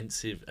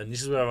offensive, and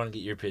this is where I want to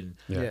get your opinion.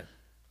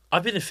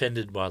 I've been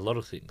offended by a lot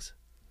of things.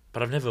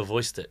 But I've never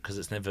voiced it because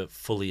it's never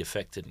fully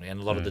affected me. And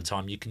a lot of the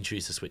time you can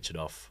choose to switch it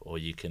off, or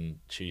you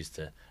can choose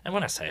to... And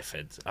when I say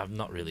offend, I'm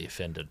not really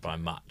offended by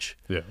much.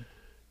 Yeah.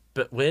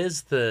 But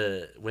where's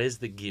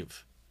the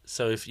give?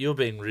 So if you're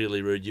being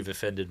really rude, you've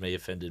offended me,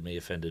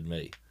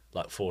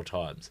 like 4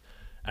 times,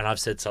 and I've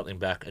said something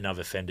back and I've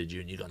offended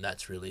you, and you've gone,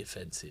 that's really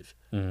offensive.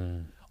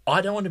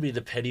 I don't want to be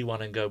the petty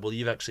one and go, well,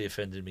 you've actually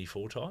offended me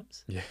 4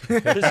 times. Yeah.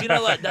 Because,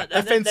 like that.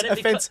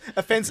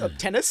 Offense of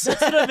tennis.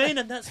 That's what I mean.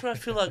 And that's where I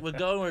feel like we're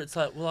going, where it's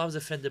like, well, I was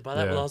offended by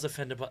that. Yeah. Well, I was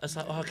offended by... It's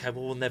like, oh, okay,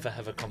 well, we'll never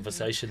have a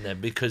conversation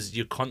then, because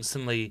you're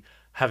constantly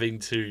having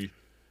to...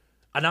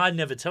 And I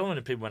never tell any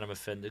people when I'm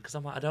offended, because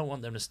I'm like, I don't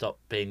want them to stop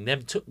being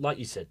them, like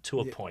you said, to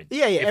a point.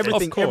 Yeah,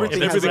 everything to a point.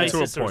 I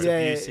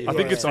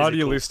think it's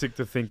idealistic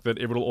to think that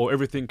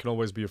everything can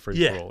always be a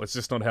free-for-all. It's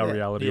just not how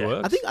reality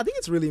works. I think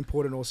it's really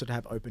important also to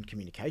have open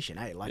communication.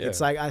 It's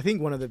like, I think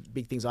one of the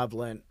big things I've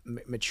learned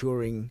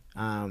maturing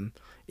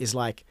is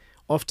like,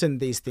 often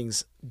these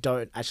things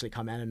don't actually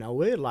come out of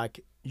nowhere.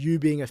 Like, you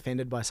being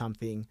offended by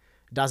something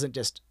doesn't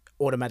just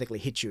automatically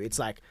hit you. It's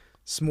like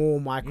small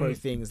micro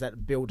things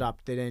that build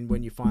up, that then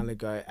when you finally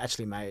go,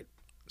 actually, mate,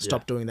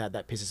 stop doing that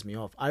pisses me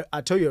off.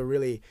 I tell you a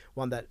really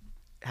one that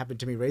happened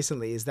to me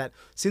recently is that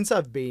since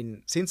I've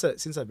been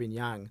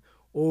young,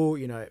 all,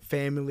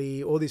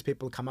 family, all these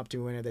people come up to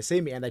me when they see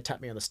me and they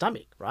tap me on the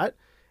stomach, right?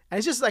 And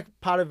it's just like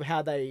part of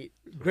how they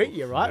greet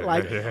you, right?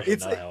 Like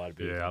it's you know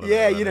what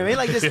I mean?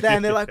 Like, just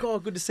and they're like, oh,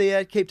 good to see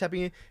you, keep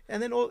tapping you.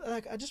 And then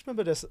I just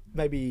remember just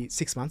maybe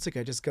 6 months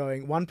ago, just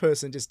going, one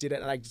person just did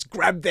it and I just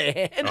grabbed their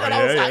hand and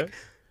I was like,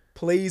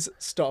 please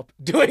stop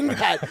doing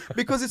that,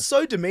 because it's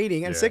so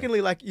demeaning. And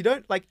secondly, like, you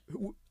don't, like,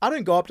 I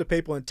don't go up to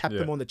people and tap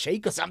them on the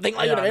cheek or something,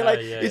 like,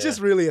 it's just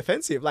really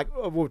offensive, like,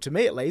 well, to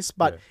me at least.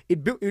 But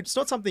it's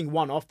not something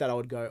one-off that I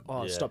would go,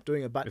 stop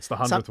doing it. But it's the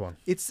 100th one.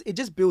 It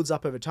just builds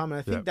up over time, and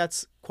I think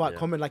that's quite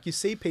common. Like, you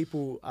see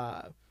people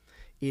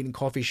in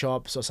coffee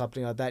shops or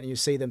something like that, and you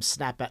see them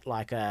snap at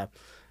like a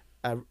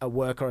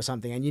worker or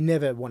something, and you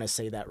never want to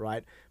see that,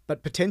 right?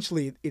 But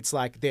potentially it's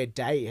like their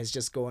day has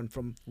just gone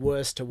from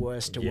worse to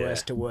worse to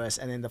worse to worse,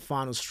 and then the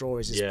final straw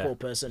is this poor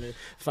person who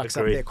fucks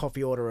up their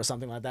coffee order or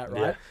something like that,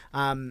 right?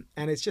 And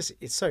it's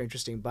so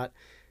interesting. But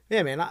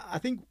yeah, man, I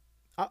think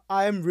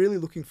I am really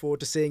looking forward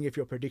to seeing if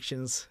your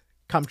predictions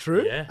come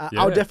true.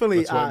 I'll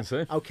definitely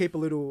I'll keep a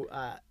little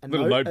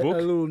notebook. A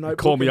little notebook.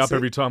 Call me up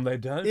every time they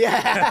don't.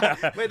 Yeah,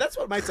 mate, that's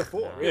what mates are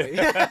for, really.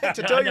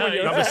 To tell you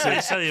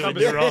when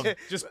you're wrong.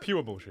 Just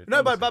pure bullshit.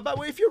 No, but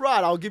if you're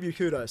right, I'll give you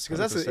kudos,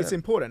 because it's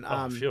important.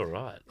 If you're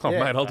right,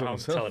 mate, I'll do it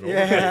myself. I'm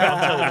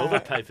telling all the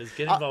papers.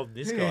 Get involved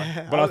in this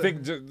guy. But I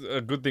think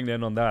a good thing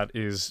then on that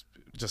is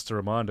just a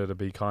reminder to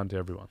be kind to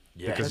everyone,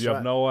 because you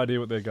have no idea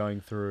what they're going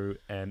through,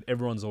 and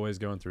everyone's always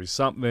going through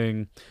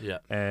something.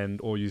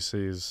 And all you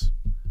see is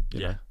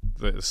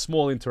the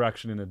small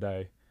interaction in a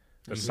day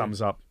that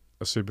sums up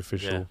a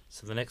superficial.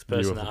 So the next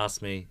person that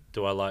asks me,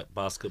 do I like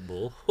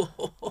basketball?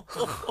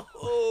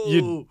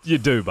 you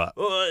do, but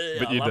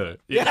you do.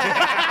 No,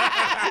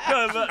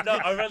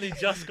 I've only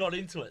just got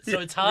into it, so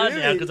it's hard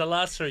now, because the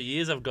last 3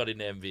 years I've got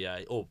into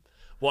NBA or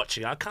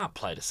watching. I can't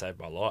play to save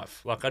my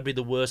life. Like, I'd be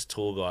the worst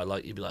tour guy.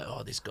 Like, you'd be like,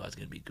 oh, this guy's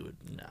gonna be good.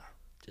 Nah,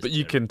 but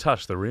you can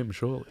touch the rim,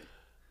 surely.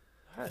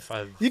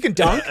 You can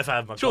dunk. If I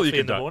have my coffee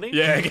in the morning.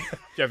 Yeah, you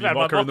have your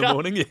mocha in the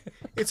morning. Yeah.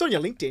 It's on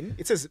your LinkedIn.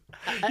 It says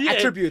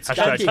attributes. Touch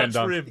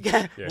dunking. rim.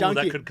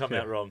 That could come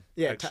out wrong.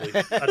 Yeah, actually,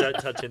 I don't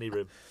touch any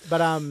rim. But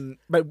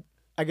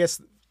I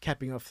guess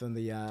capping off on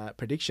the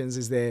predictions,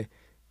 is there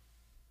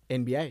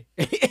NBA?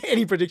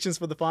 Any predictions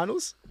for the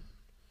finals?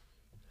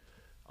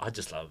 I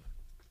just love.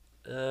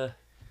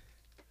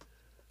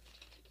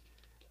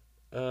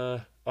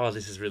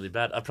 This is really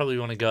bad. I probably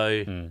want to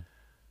go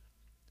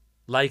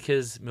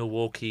Lakers,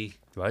 Milwaukee.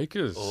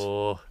 Lakers.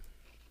 Or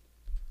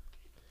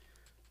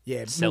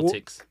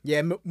Celtics.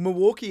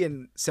 Milwaukee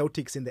and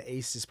Celtics in the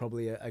East is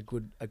probably a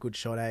good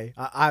shot, eh?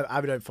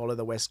 I don't follow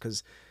the West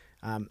because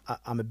I'm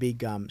a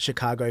big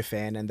Chicago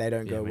fan, and they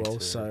don't go well.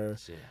 So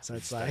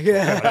it's like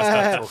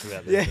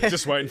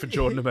just waiting for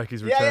Jordan to make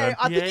his return.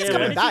 I think he's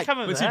coming back.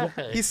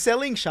 He's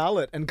selling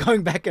Charlotte and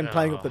going back and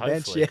playing off the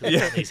bench.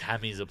 His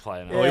hammies are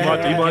playing. He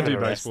might do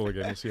baseball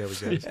again. We'll see how it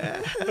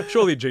goes.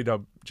 Surely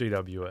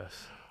GWS.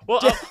 Well,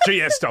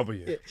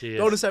 GSW.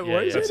 Golden State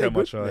Warriors. That's how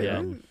much I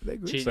they're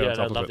good.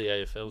 I love the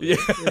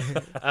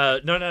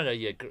AFL. No,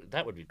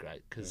 that would be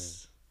great,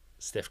 because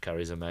Steph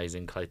Curry's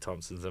amazing, Klay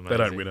Thompson's amazing.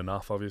 They don't win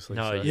enough, obviously.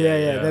 No,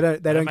 they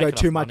don't go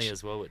too much money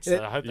as well, which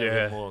I hope they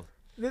win more.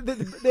 The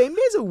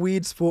NBA's a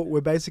weird sport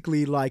where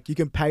basically, like, you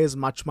can pay as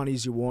much money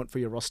as you want for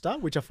your roster,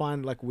 which I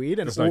find like weird.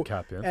 And there's no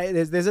cap,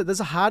 there's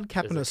a hard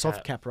cap and a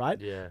soft cap, right?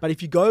 Yeah. But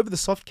if you go over the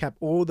soft cap,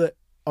 all the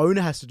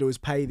owner has to do is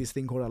pay this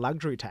thing called a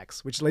luxury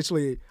tax, which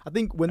literally, I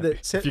think when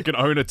if you can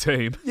own a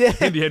team in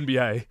the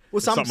NBA,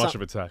 it's not much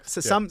of a tax. So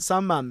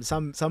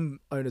some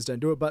owners don't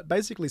do it, but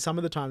basically some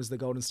of the times the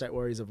Golden State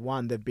Warriors have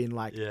won, they've been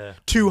like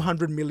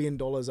 $200 million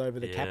over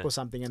the cap or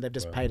something, and they've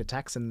just paid a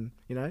tax, and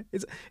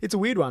it's a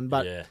weird one,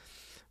 but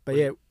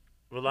yeah.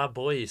 Well, our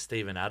boy is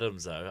Steven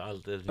Adams, though,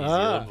 the New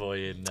Zealand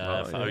boy in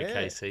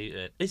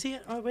OKC. Is he?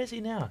 Oh, where's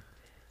he now?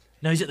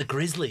 No, he's at the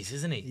Grizzlies,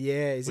 isn't he?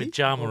 Yeah, is with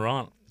he? Ja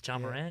Morant. Ja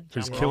Morant.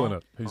 Who's killing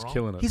it? Who's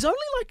killing it? He's only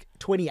like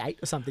 28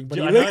 or something, but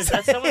I he know, looks...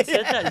 someone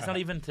said that. He's not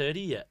even 30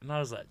 yet. And I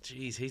was like,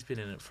 geez, he's been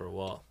in it for a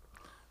while.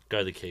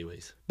 Go the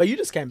Kiwis. But you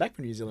just came back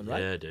from New Zealand,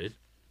 right? Yeah, dude.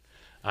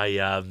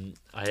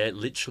 I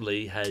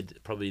literally had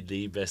probably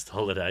the best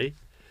holiday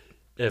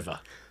ever.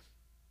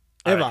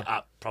 Ever?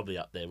 Probably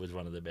up there with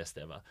one of the best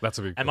ever. That's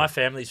a big. And my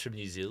family's from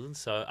New Zealand,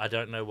 so I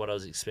don't know what I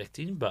was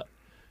expecting, but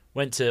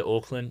went to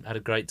Auckland, had a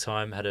great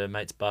time, had a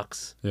mate's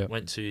bucks. Yeah.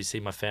 Went to see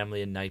my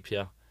family in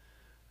Napier,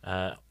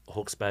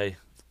 Hawke's Bay,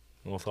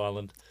 North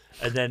Island,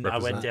 and then I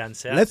went down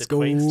south Let's to go.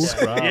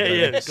 Queenstown.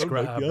 Yeah.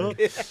 Scrub.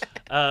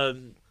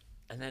 And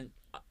then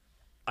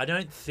I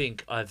don't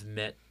think I've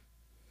met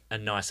a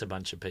nicer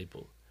bunch of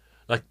people.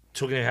 Like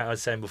talking about how I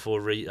was saying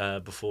before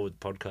before the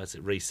podcast,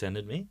 it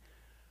re-centered me.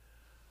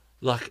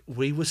 Like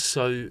we were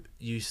so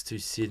used to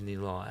Sydney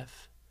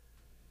life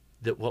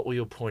that what we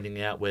were pointing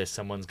out where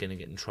someone's going to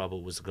get in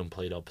trouble was the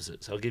complete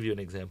opposite. So I'll give you an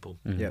example.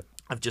 Yep.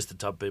 Of just the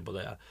type of people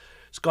they are.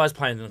 This guy's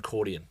playing an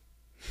accordion.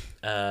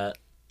 New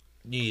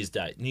Year's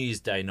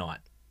Day night.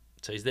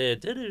 So he's there.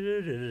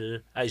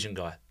 Asian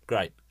guy.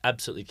 Great.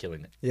 Absolutely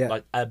killing it. Yeah.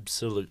 Like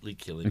absolutely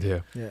killing it. Yeah.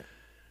 Yeah.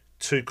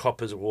 2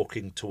 coppers are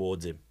walking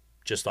towards him,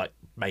 just like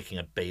making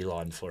a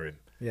beeline for him.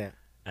 Yeah.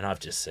 And I've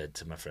just said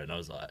to my friend, I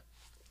was like,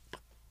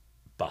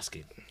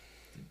 busking.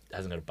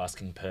 Hasn't got a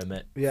busking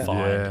permit. Yeah.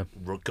 Fined.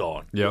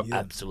 Gone. Yep. Yeah.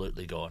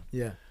 Absolutely gone.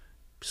 Yeah.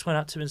 Just went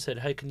up to him and said,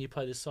 hey, can you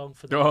play this song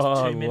for the Oh, next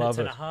I 2 minutes love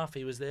and it. a half?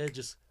 He was there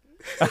just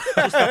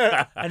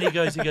and he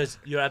goes,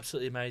 you're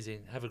absolutely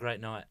amazing. Have a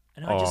great night.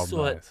 And I just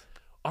thought, mate.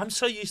 I'm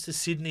so used to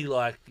Sydney,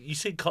 like, you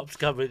see cops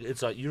coming,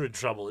 it's like, you're in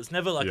trouble. It's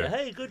never like, Yeah.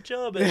 hey, good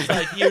job. It's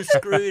like, you're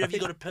screwed. Have you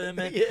got a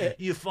permit? Yeah.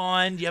 You're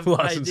fined. You haven't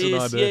License paid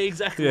and this. ID. Yeah,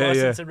 exactly. Yeah,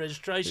 License yeah. and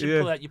registration. Yeah.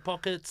 Pull out your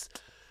pockets.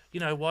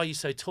 You know, why are you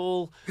so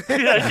tall?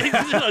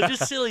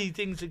 Just silly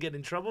things to get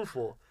in trouble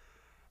for.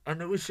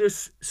 And it was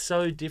just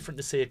so different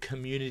to see a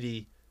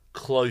community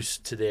close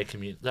to their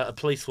community, a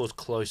police force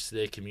close to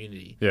their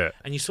community. Yeah.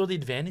 And you saw the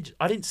advantage.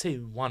 I didn't see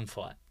one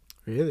fight.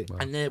 Really?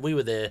 And we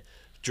were there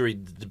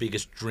during the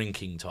biggest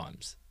drinking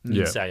times. Yeah.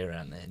 You'd say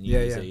around there, New Yeah,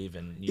 Year's yeah. Eve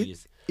and New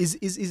Year's.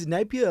 Is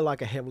Napier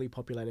like a heavily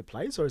populated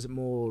place, or is it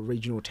more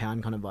regional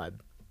town kind of vibe?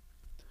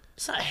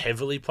 It's not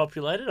heavily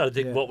populated. I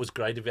think Yeah. what was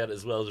great about it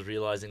as well is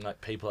realizing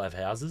like people have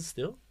houses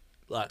still,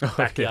 like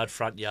backyard,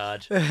 front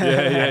yard. Yeah,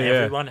 and yeah.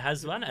 everyone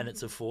has one, and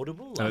it's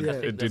affordable. Like, And I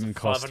think it there's didn't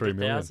cost $3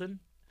 million. 500,000.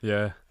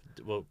 Yeah.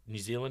 Well, New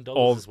Zealand dollars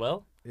All- as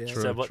well. Yeah.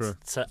 True, so true.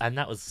 So and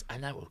that was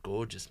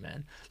gorgeous,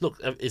 man. Look,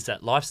 is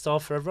that lifestyle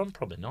for everyone?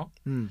 Probably not.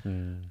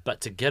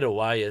 But to get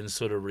away and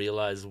sort of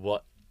realize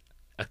what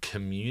a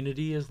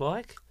community is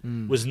like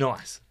was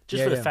nice. Just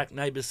Yeah, for the yeah. fact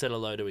neighbours said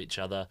hello to each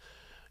other.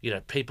 You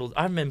know, people.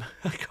 I remember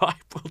a guy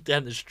pulled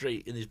down the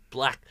street in this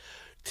black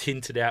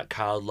tinted out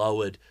car,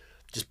 lowered,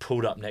 just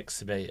pulled up next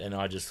to me, and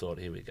I just thought,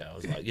 here we go. I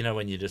was like, you know,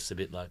 when you're just a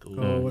bit like, ooh,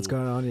 Oh, what's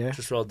going on? Yeah.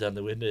 just rolled down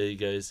the window. He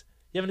goes,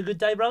 you having a good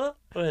day, brother?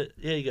 I went,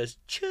 yeah. He goes,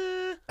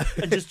 cheer,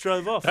 and just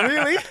drove off.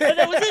 Really? And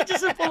that was it.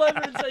 Just to pull over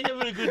and say, you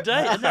having a good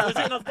day? And that was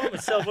it. And I thought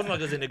myself, wasn't like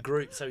I was in a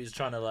group, so he was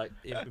trying to like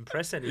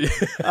impress anyone.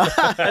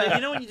 And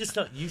you know when you're just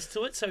not used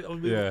to it? So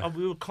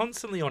we were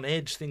constantly on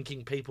edge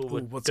thinking people were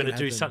Ooh, what's going to gonna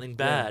do happen? something Yeah.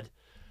 bad.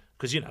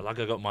 Because, you know, like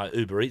I got my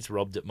Uber Eats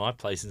robbed at my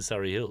place in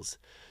Surrey Hills.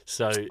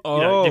 So, you know,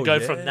 Oh, to go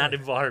yeah. from that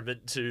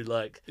environment to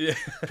like Yeah.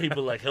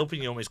 people like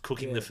helping you, almost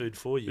cooking the food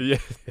for you. Yeah.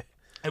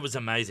 It was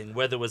amazing.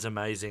 Weather was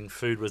amazing.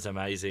 Food was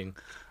amazing.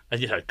 And,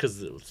 you know,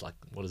 because it was like,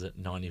 what is it,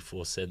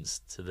 94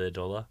 cents to the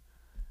dollar?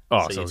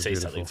 Oh, so so you'd it's see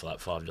beautiful. something for like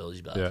 $5,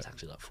 you'd be like, Yeah. it's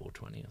actually like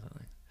 $4.20 or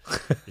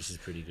something, which is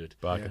pretty good.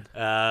 Bargain.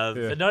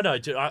 But no,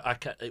 dude,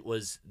 it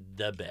was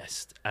the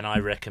best. And I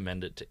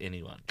recommend it to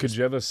anyone. Could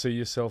you ever see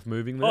yourself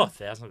moving there? Oh,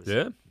 1,000%.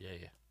 Yeah?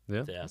 Yeah.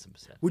 Yeah.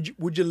 1,000%.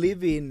 Would you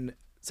live in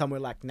somewhere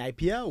like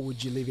Napier, or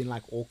would you live in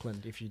like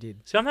Auckland if you did?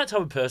 See, I'm that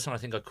type of person, I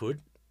think I could,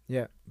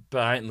 Yeah.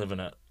 but I ain't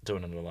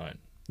doing it alone.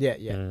 Yeah.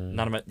 Yeah.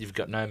 None of it. You've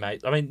got no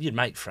mate. I mean, you'd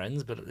make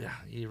friends, but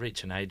you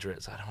reach an age where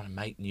it's I don't want to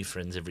make new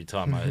friends every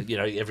time.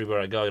 Everywhere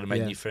I go, I got to make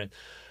Yeah. new friends.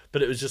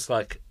 But it was just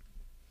like,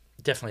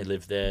 definitely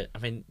live there. I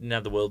mean, now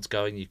the world's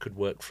going. You could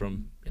work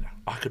from.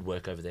 I could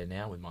work over there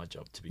now with my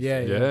job. To be Yeah,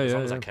 fair, yeah. as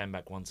long as yeah. I came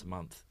back once a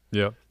month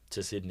Yeah.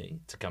 to Sydney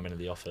to come into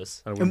the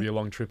office. And it wouldn't be a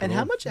long trip And at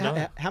how all. much?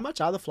 No. How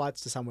much are the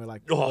flights to somewhere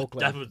like Oh,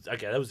 Auckland?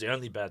 that was the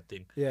only bad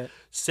thing. Yeah.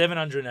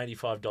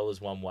 $785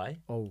 one way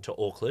Oh. to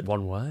Auckland.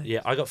 One way?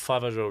 Yeah, I got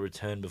 $500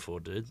 return before,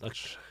 dude. Like,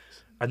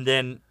 and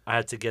then I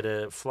had to get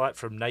a flight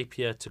from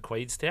Napier to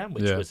Queenstown,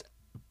 which Yeah. was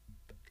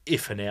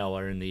if an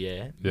hour in the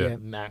air, Yeah.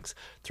 max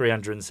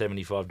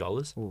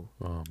 $375. Ooh.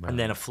 Oh, man. And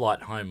then a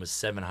flight home was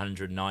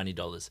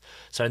 $790.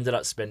 So I ended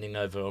up spending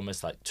over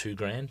almost like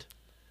 $2,000.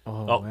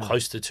 Oh, Oh, wow.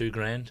 close to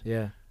 $2,000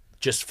 Yeah.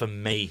 just for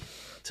me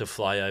to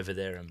fly over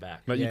there and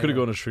back. Mate, you Yeah, could have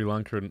yeah. gone to Sri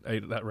Lanka and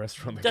ate at that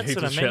restaurant that That's keeps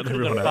what I mean. shouting Could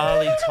have everyone got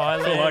out.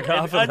 Bali, Thailand. like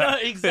half of I know,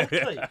 that.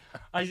 exactly.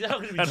 I'm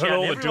going to be And shouting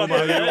all the everyone.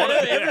 Dilmah you want.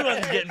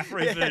 Everyone's getting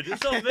free food.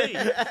 It's not me.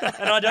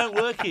 And I don't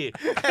work here.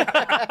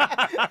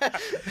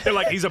 They're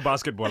like, he's a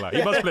basketballer.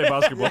 He must play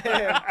basketball.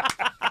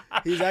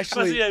 He's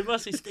actually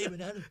must be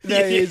steaming at him.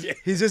 no,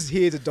 he's just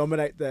here to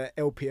dominate the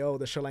LPL,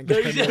 the Sri Lanka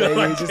Premier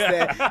League. He's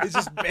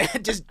just there.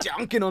 He's just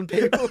dunking on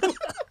people.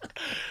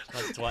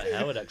 Like Dwight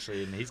Howard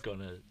actually, and he's gone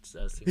to.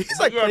 He's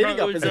like cleaning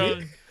up, isn't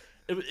he?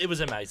 It was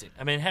amazing.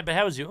 I mean, but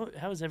how was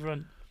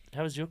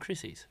your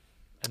Chrissy's?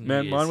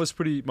 Man, mine was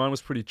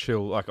pretty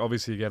chill. Like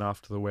obviously again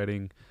after the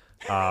wedding,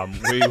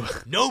 we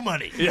no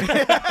money.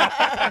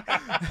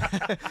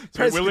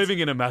 So we're living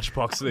in a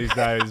matchbox these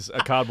days, a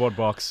cardboard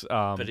box.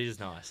 But it is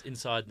nice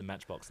inside the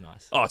matchbox.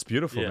 Nice. Oh, it's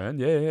beautiful, man.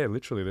 Yeah.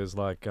 Literally, there's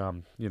like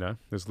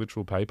there's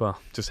literal paper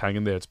just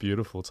hanging there. It's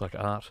beautiful. It's like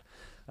art.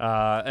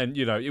 And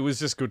it was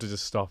just good to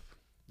just stop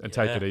and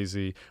take it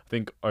easy. I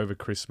think over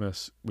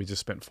Christmas we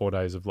just spent 4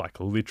 days of like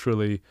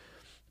literally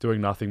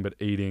doing nothing but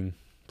eating,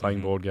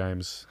 playing board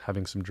games,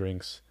 having some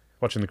drinks,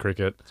 watching the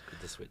cricket. It's good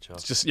to switch off.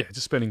 It's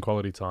just spending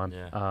quality time.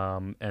 Yeah.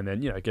 And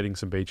then getting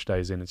some beach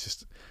days in. It's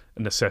just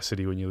a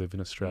necessity when you live in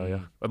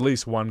Australia. At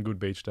least one good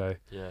beach day.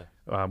 Yeah.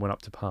 Went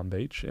up to Palm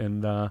Beach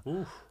and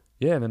and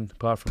then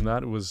apart from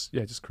that it was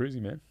just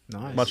cruising, man.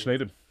 Nice. Much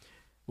needed.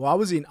 Well, I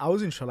was in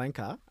Sri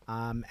Lanka,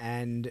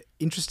 and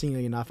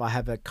interestingly enough, I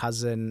have a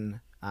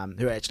cousin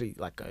who actually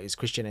is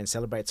Christian and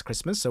celebrates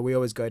Christmas. So we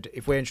always go to,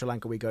 if we're in Sri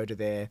Lanka, we go to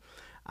their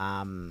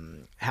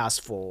house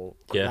for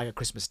like a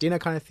Christmas dinner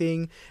kind of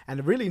thing. And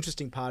a really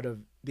interesting part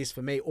of this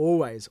for me,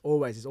 always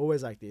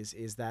like this,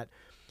 is that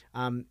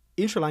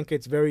in Sri Lanka,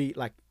 it's very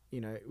like,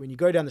 when you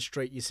go down the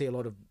street, you see a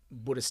lot of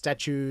Buddhist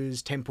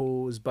statues,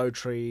 temples, bow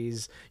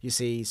trees. You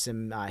see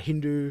some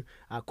Hindu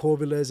core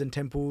villas and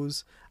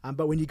temples.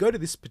 But when you go to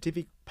this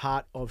specific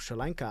part of Sri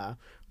Lanka,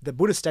 the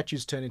Buddhist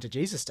statues turn into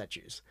Jesus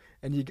statues,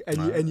 and you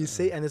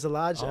see, and there's a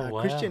large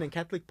Christian and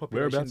Catholic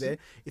population there.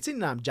 It's in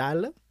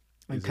Jaila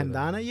and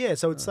Kandana,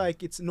 so it's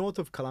like it's north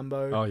of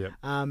Colombo. Oh yeah.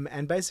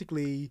 And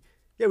basically.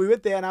 Yeah, we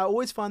went there, and I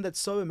always find that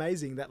so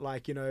amazing that,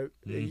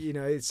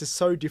 it's just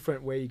so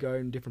different where you go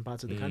in different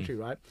parts of the country,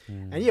 right?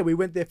 And we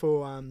went there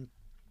for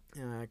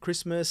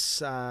Christmas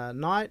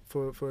night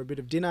for a bit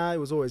of dinner. It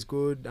was always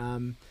good.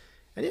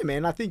 And yeah,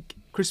 man, I think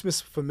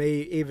Christmas for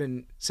me,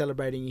 even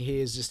celebrating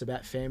here, is just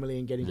about family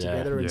and getting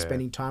together and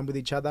spending time with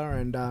each other.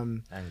 And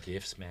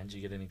gifts, man. Did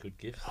you get any good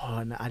gifts?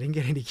 Oh, no, I didn't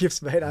get any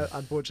gifts, mate,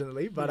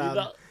 unfortunately. But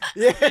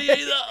if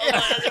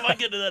I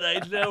get to that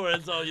age now where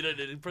it's you don't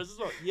need any presents,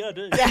 I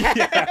do.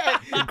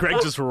 Greg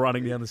just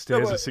running down the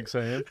stairs at 6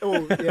 a.m.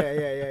 Oh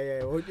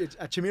yeah. Well,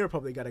 Chimera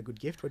probably got a good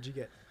gift. What'd you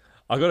get?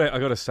 I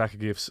got a stack of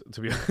gifts,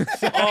 to be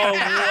honest.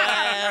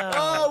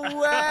 Oh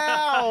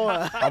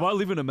wow! I might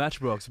live in a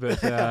matchbox, but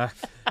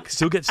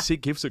still get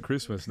sick gifts at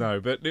Christmas. No,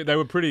 but they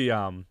were pretty. They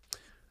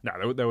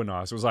were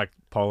nice. It was like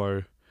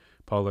polo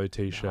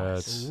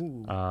t-shirts.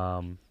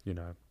 Nice.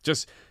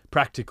 Just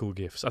practical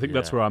gifts. I think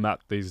that's where I'm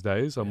at these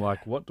days. I'm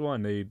like, what do I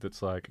need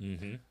that's like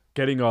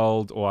getting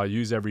old or I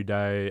use every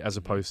day, as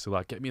opposed to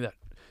like get me that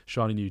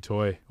shiny new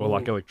toy or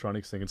like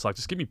electronics thing. It's like,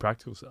 just give me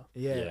practical stuff.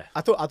 Yeah.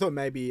 I thought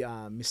maybe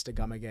Mr.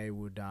 Gumagay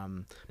would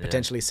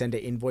potentially send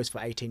an invoice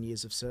for 18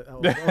 years of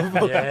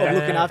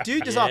looking after you.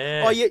 Just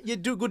you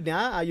do good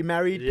now. Are you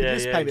married? Yeah,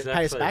 just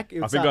pay us back.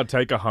 I think I'd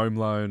take a home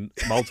loan,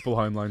 multiple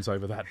home loans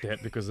over that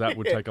debt, because that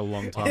would take a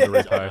long time to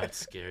repay. That's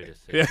scary to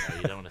think.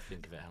 You don't want to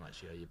think about how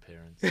much you owe your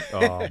parents.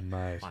 Oh,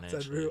 mate.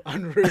 It's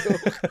unreal.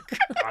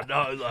 I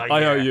know.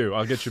 I owe you.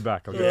 I'll get you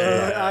back.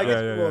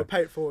 Well,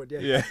 pay it forward.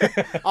 Yeah.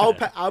 I'll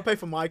pay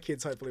for my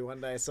kids hopefully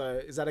one day.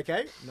 So is that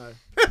okay? No.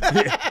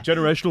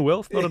 Generational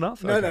wealth, not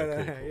enough. No.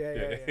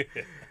 Yeah.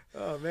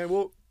 Oh man,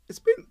 well it's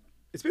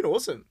been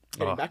awesome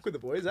getting back with the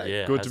boys. Eh?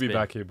 Yeah, good to be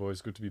back here,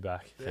 boys. Good to be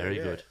back. Very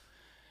good.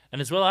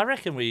 And as well, I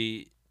reckon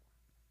we've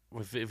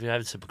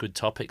had some good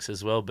topics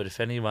as well. But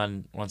if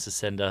anyone wants to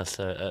send us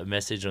a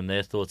message on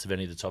their thoughts of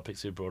any of the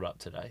topics we brought up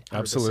today,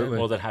 absolutely,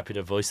 more than happy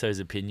to voice those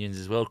opinions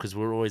as well, because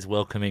we're always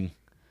welcoming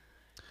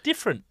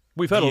different.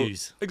 We've had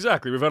views. We've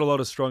had a lot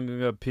of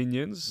strong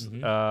opinions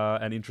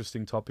and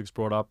interesting topics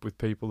brought up with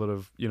people that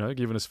have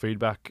given us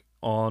feedback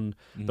on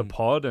the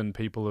pod, and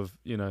people have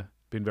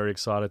been very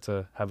excited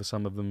to have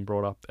some of them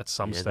brought up at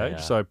some stage.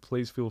 So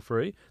please feel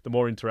free. The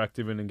more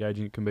interactive and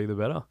engaging it can be, the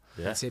better.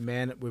 Yeah. That's it,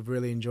 man. We've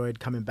really enjoyed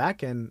coming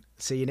back, and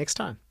see you next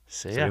time.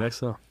 See you next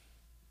time.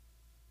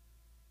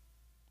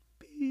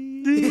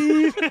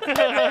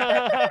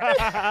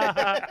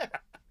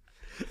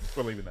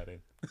 We're leaving that in.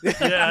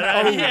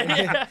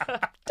 Yeah.